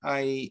 I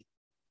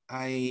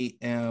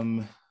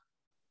am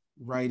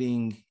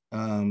writing,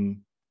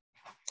 I'm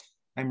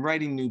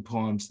writing new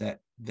poems that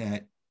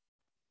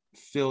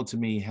feel to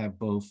me have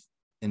both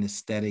an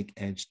aesthetic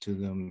edge to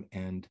them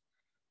and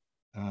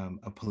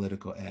a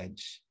political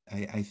edge.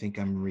 I think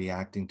I'm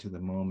reacting to the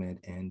moment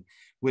and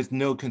with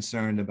no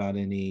concern about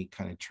any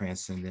kind of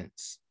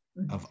transcendence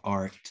of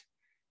art.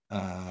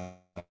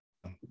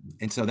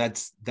 And so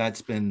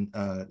that's been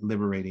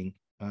liberating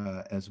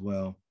as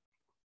well.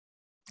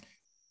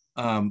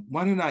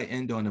 Why don't I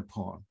end on a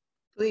poem?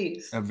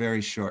 Please. A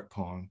very short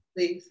poem.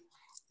 Please.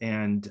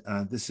 And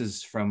this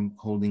is from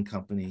Holding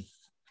Company.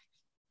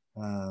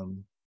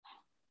 And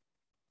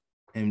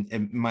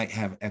it might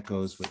have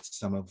echoes with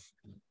some of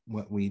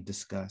what we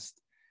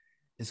discussed.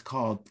 It's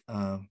called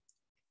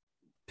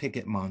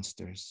Picket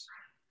Monsters.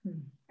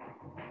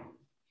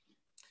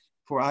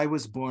 For I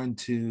was born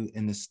too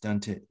in the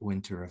stunted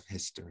winter of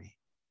history.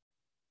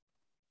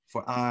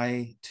 For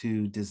I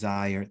too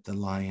desired the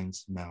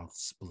lion's mouth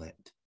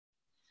split.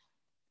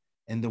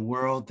 And the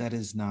world that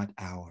is not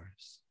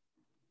ours,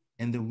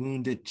 and the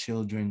wounded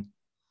children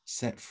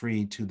set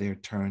free to their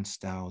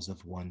turnstiles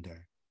of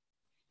wonder.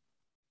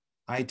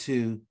 I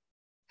too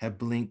have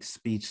blinked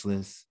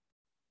speechless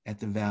at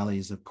the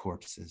valleys of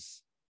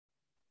corpses,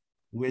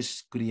 wished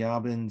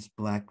Scriabin's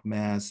black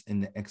mass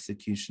in the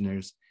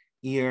executioner's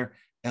ear,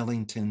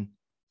 Ellington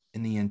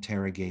in the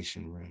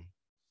interrogation room.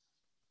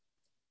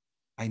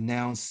 I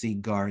now see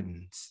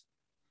gardens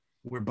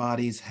where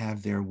bodies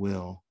have their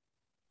will,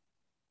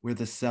 where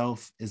the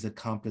self is a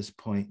compass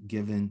point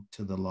given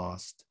to the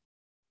lost.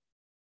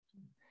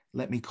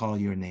 Let me call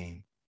your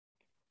name.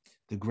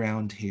 The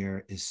ground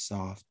here is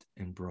soft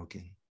and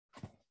broken.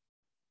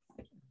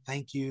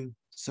 Thank you.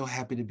 So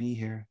happy to be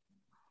here.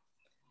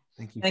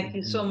 Thank you. Thank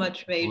you so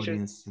much, Major.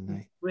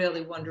 Tonight.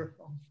 Really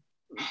wonderful.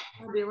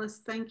 Fabulous.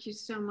 Thank you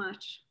so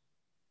much.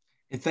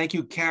 And thank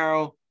you,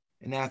 Carol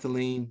and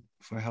Athaline,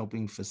 for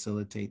helping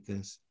facilitate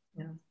this.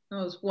 Yeah,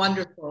 that was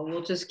wonderful.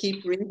 We'll just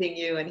keep reading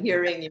you and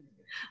hearing you.